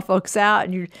like call folks out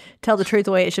and you tell the truth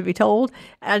the way it should be told.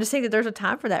 And I just think that there's a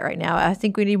time for that right now. I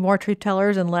think we need more truth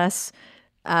tellers and less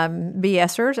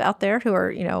BSers out there who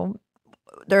are,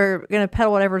 they're going to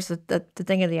peddle whatever's the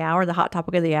thing of the hour, the hot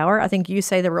topic of the hour. I think you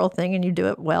say the real thing and you do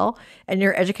it well, and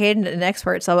you're educated and an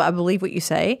expert. So I believe what you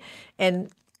say. And,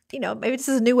 maybe this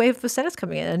is a new wave of aesthetics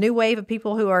coming in, a new wave of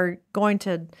people who are going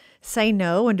to say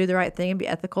no and do the right thing and be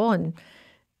ethical and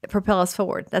propel us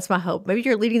forward. That's my hope. Maybe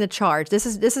you're leading the charge. This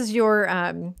is your,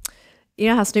 you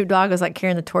know how Snoop Dogg was like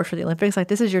carrying the torch for the Olympics? Like,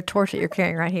 this is your torch that you're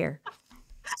carrying right here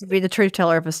to be the truth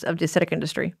teller of the aesthetic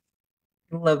industry.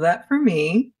 Love that for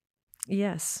me.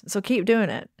 Yes. So keep doing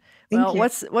it. Thank you.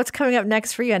 What's coming up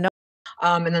next for you? I know.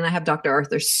 And then I have Dr.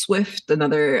 Arthur Swift,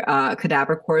 another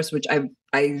cadaver course, which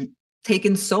I've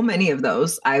taken so many of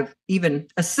those. I've even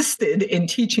assisted in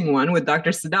teaching one with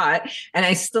Dr. Sadat, and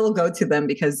I still go to them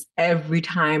because every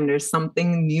time there's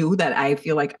something new that I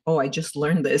feel like, oh, I just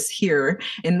learned this here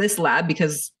in this lab,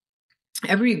 because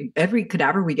every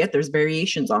cadaver we get, there's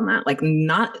variations on that. Like,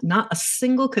 not a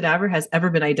single cadaver has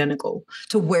ever been identical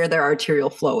to where their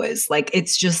arterial flow is. Like,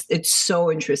 it's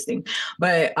so interesting.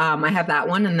 But I have that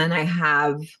one, and then I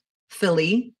have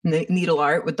Philly needle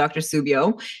art with Dr.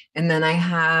 Subio, and then I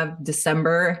have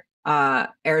December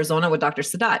Arizona with Dr.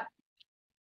 Sadat.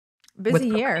 Busy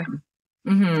year.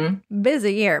 Mm-hmm.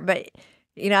 Busy year, but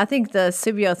I think the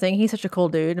Subio thing, he's such a cool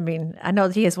dude. I mean, I know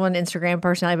that he has one Instagram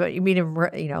personality, but you meet him,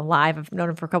 live. I've known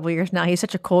him for a couple of years now. He's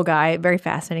such a cool guy, very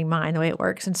fascinating mind, the way it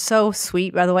works, and so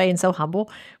sweet, by the way, and so humble,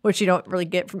 which you don't really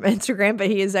get from Instagram, but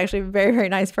he is actually a very, very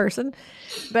nice person.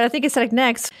 But I think Aesthetic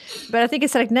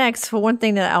Next, for one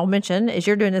thing that I'll mention is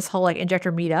you're doing this whole like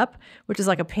injector meetup, which is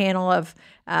like a panel of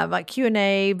like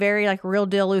Q&A, very like real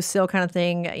deal, Lucille kind of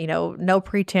thing, no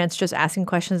pretense, just asking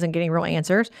questions and getting real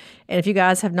answers. And if you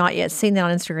guys have not yet seen that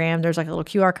on Instagram, there's like a little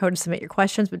QR code to submit your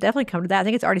questions, but definitely come to that. I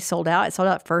think it's already sold out. It sold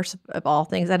out first of all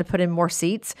things. I had to put in more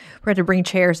seats. We had to bring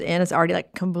chairs in. It's already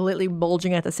like completely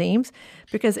bulging at the seams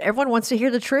because everyone wants to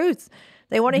hear the truth.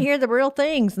 They want to hear the real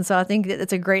things. And so I think that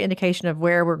it's a great indication of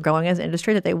where we're going as an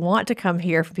industry, that they want to come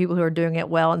here from people who are doing it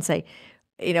well and say,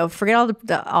 forget all the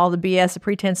BS, the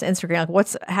pretense, Instagram. Like,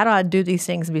 how do I do these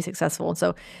things and be successful? And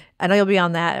so I know you'll be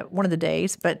on that one of the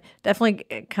days, but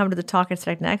definitely come to the talk at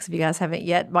Aesthetic Next. If you guys haven't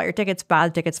yet bought your tickets, buy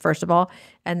the tickets first of all,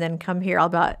 and then come hear all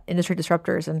about industry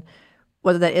disruptors and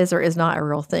whether that is or is not a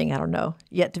real thing. I don't know.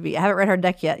 I haven't read her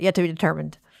deck yet to be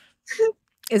determined.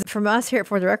 Is from us here at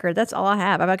For the Record. That's all I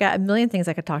have. I've got a million things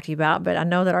I could talk to you about, but I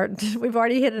know that we've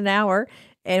already hit an hour,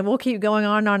 and we'll keep going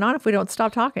on and on and on if we don't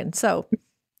stop talking. So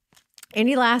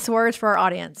any last words for our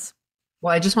audience?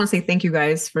 Well, I just want to say thank you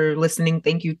guys for listening.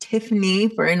 Thank you, Tiffany,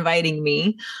 for inviting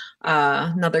me.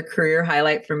 Another career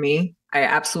highlight for me. I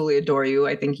absolutely adore you.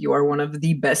 I think you are one of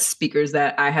the best speakers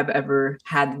that I have ever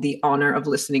had the honor of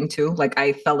listening to. Like,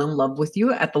 I fell in love with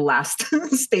you at the last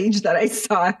stage that I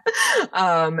saw.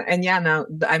 Now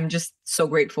I'm just so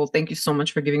grateful. Thank you so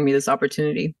much for giving me this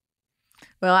opportunity.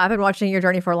 Well, I've been watching your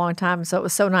journey for a long time, so it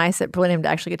was so nice at Prollenium to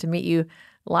actually get to meet you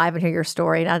live and hear your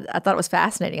story. And I thought it was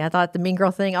fascinating. I thought the mean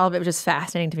girl thing, all of it was just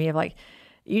fascinating to me. Of like,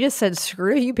 you just said,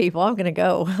 screw you people, I'm going to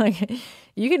go. Like,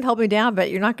 you can hold me down, but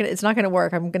it's not going to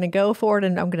work. I'm going to go forward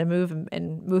and I'm going to move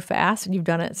and move fast. And you've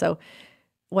done it. So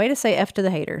way to say F to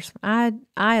the haters. I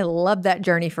love that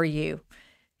journey for you,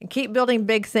 and keep building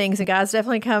big things. And guys,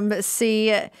 definitely come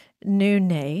see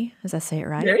Nune, as I say it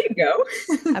right. There you go.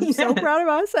 I'm so proud of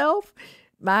myself.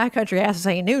 My country ass was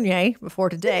saying Nune before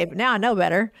today, but now I know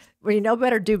better. When you know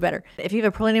better, do better. If you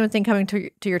have a Prollenium thing coming to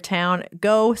your town,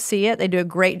 go see it. They do a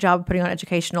great job of putting on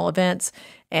educational events,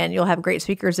 and you'll have great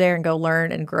speakers there, and go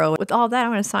learn and grow. With all that,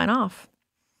 I'm going to sign off.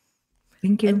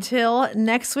 Thank you. Until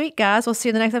next week, guys. We'll see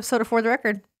you in the next episode of For the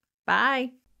Record.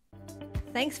 Bye.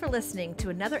 Thanks for listening to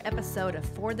another episode of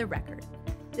For the Record.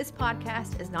 This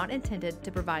podcast is not intended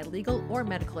to provide legal or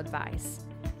medical advice.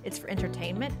 It's for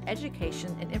entertainment,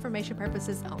 education, and information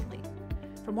purposes only.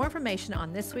 For more information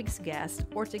on this week's guest,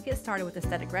 or to get started with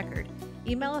Aesthetic Record,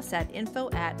 email us at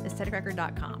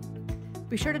info@aestheticrecord.com.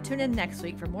 Be sure to tune in next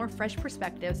week for more fresh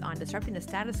perspectives on disrupting the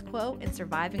status quo and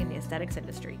surviving in the aesthetics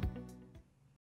industry.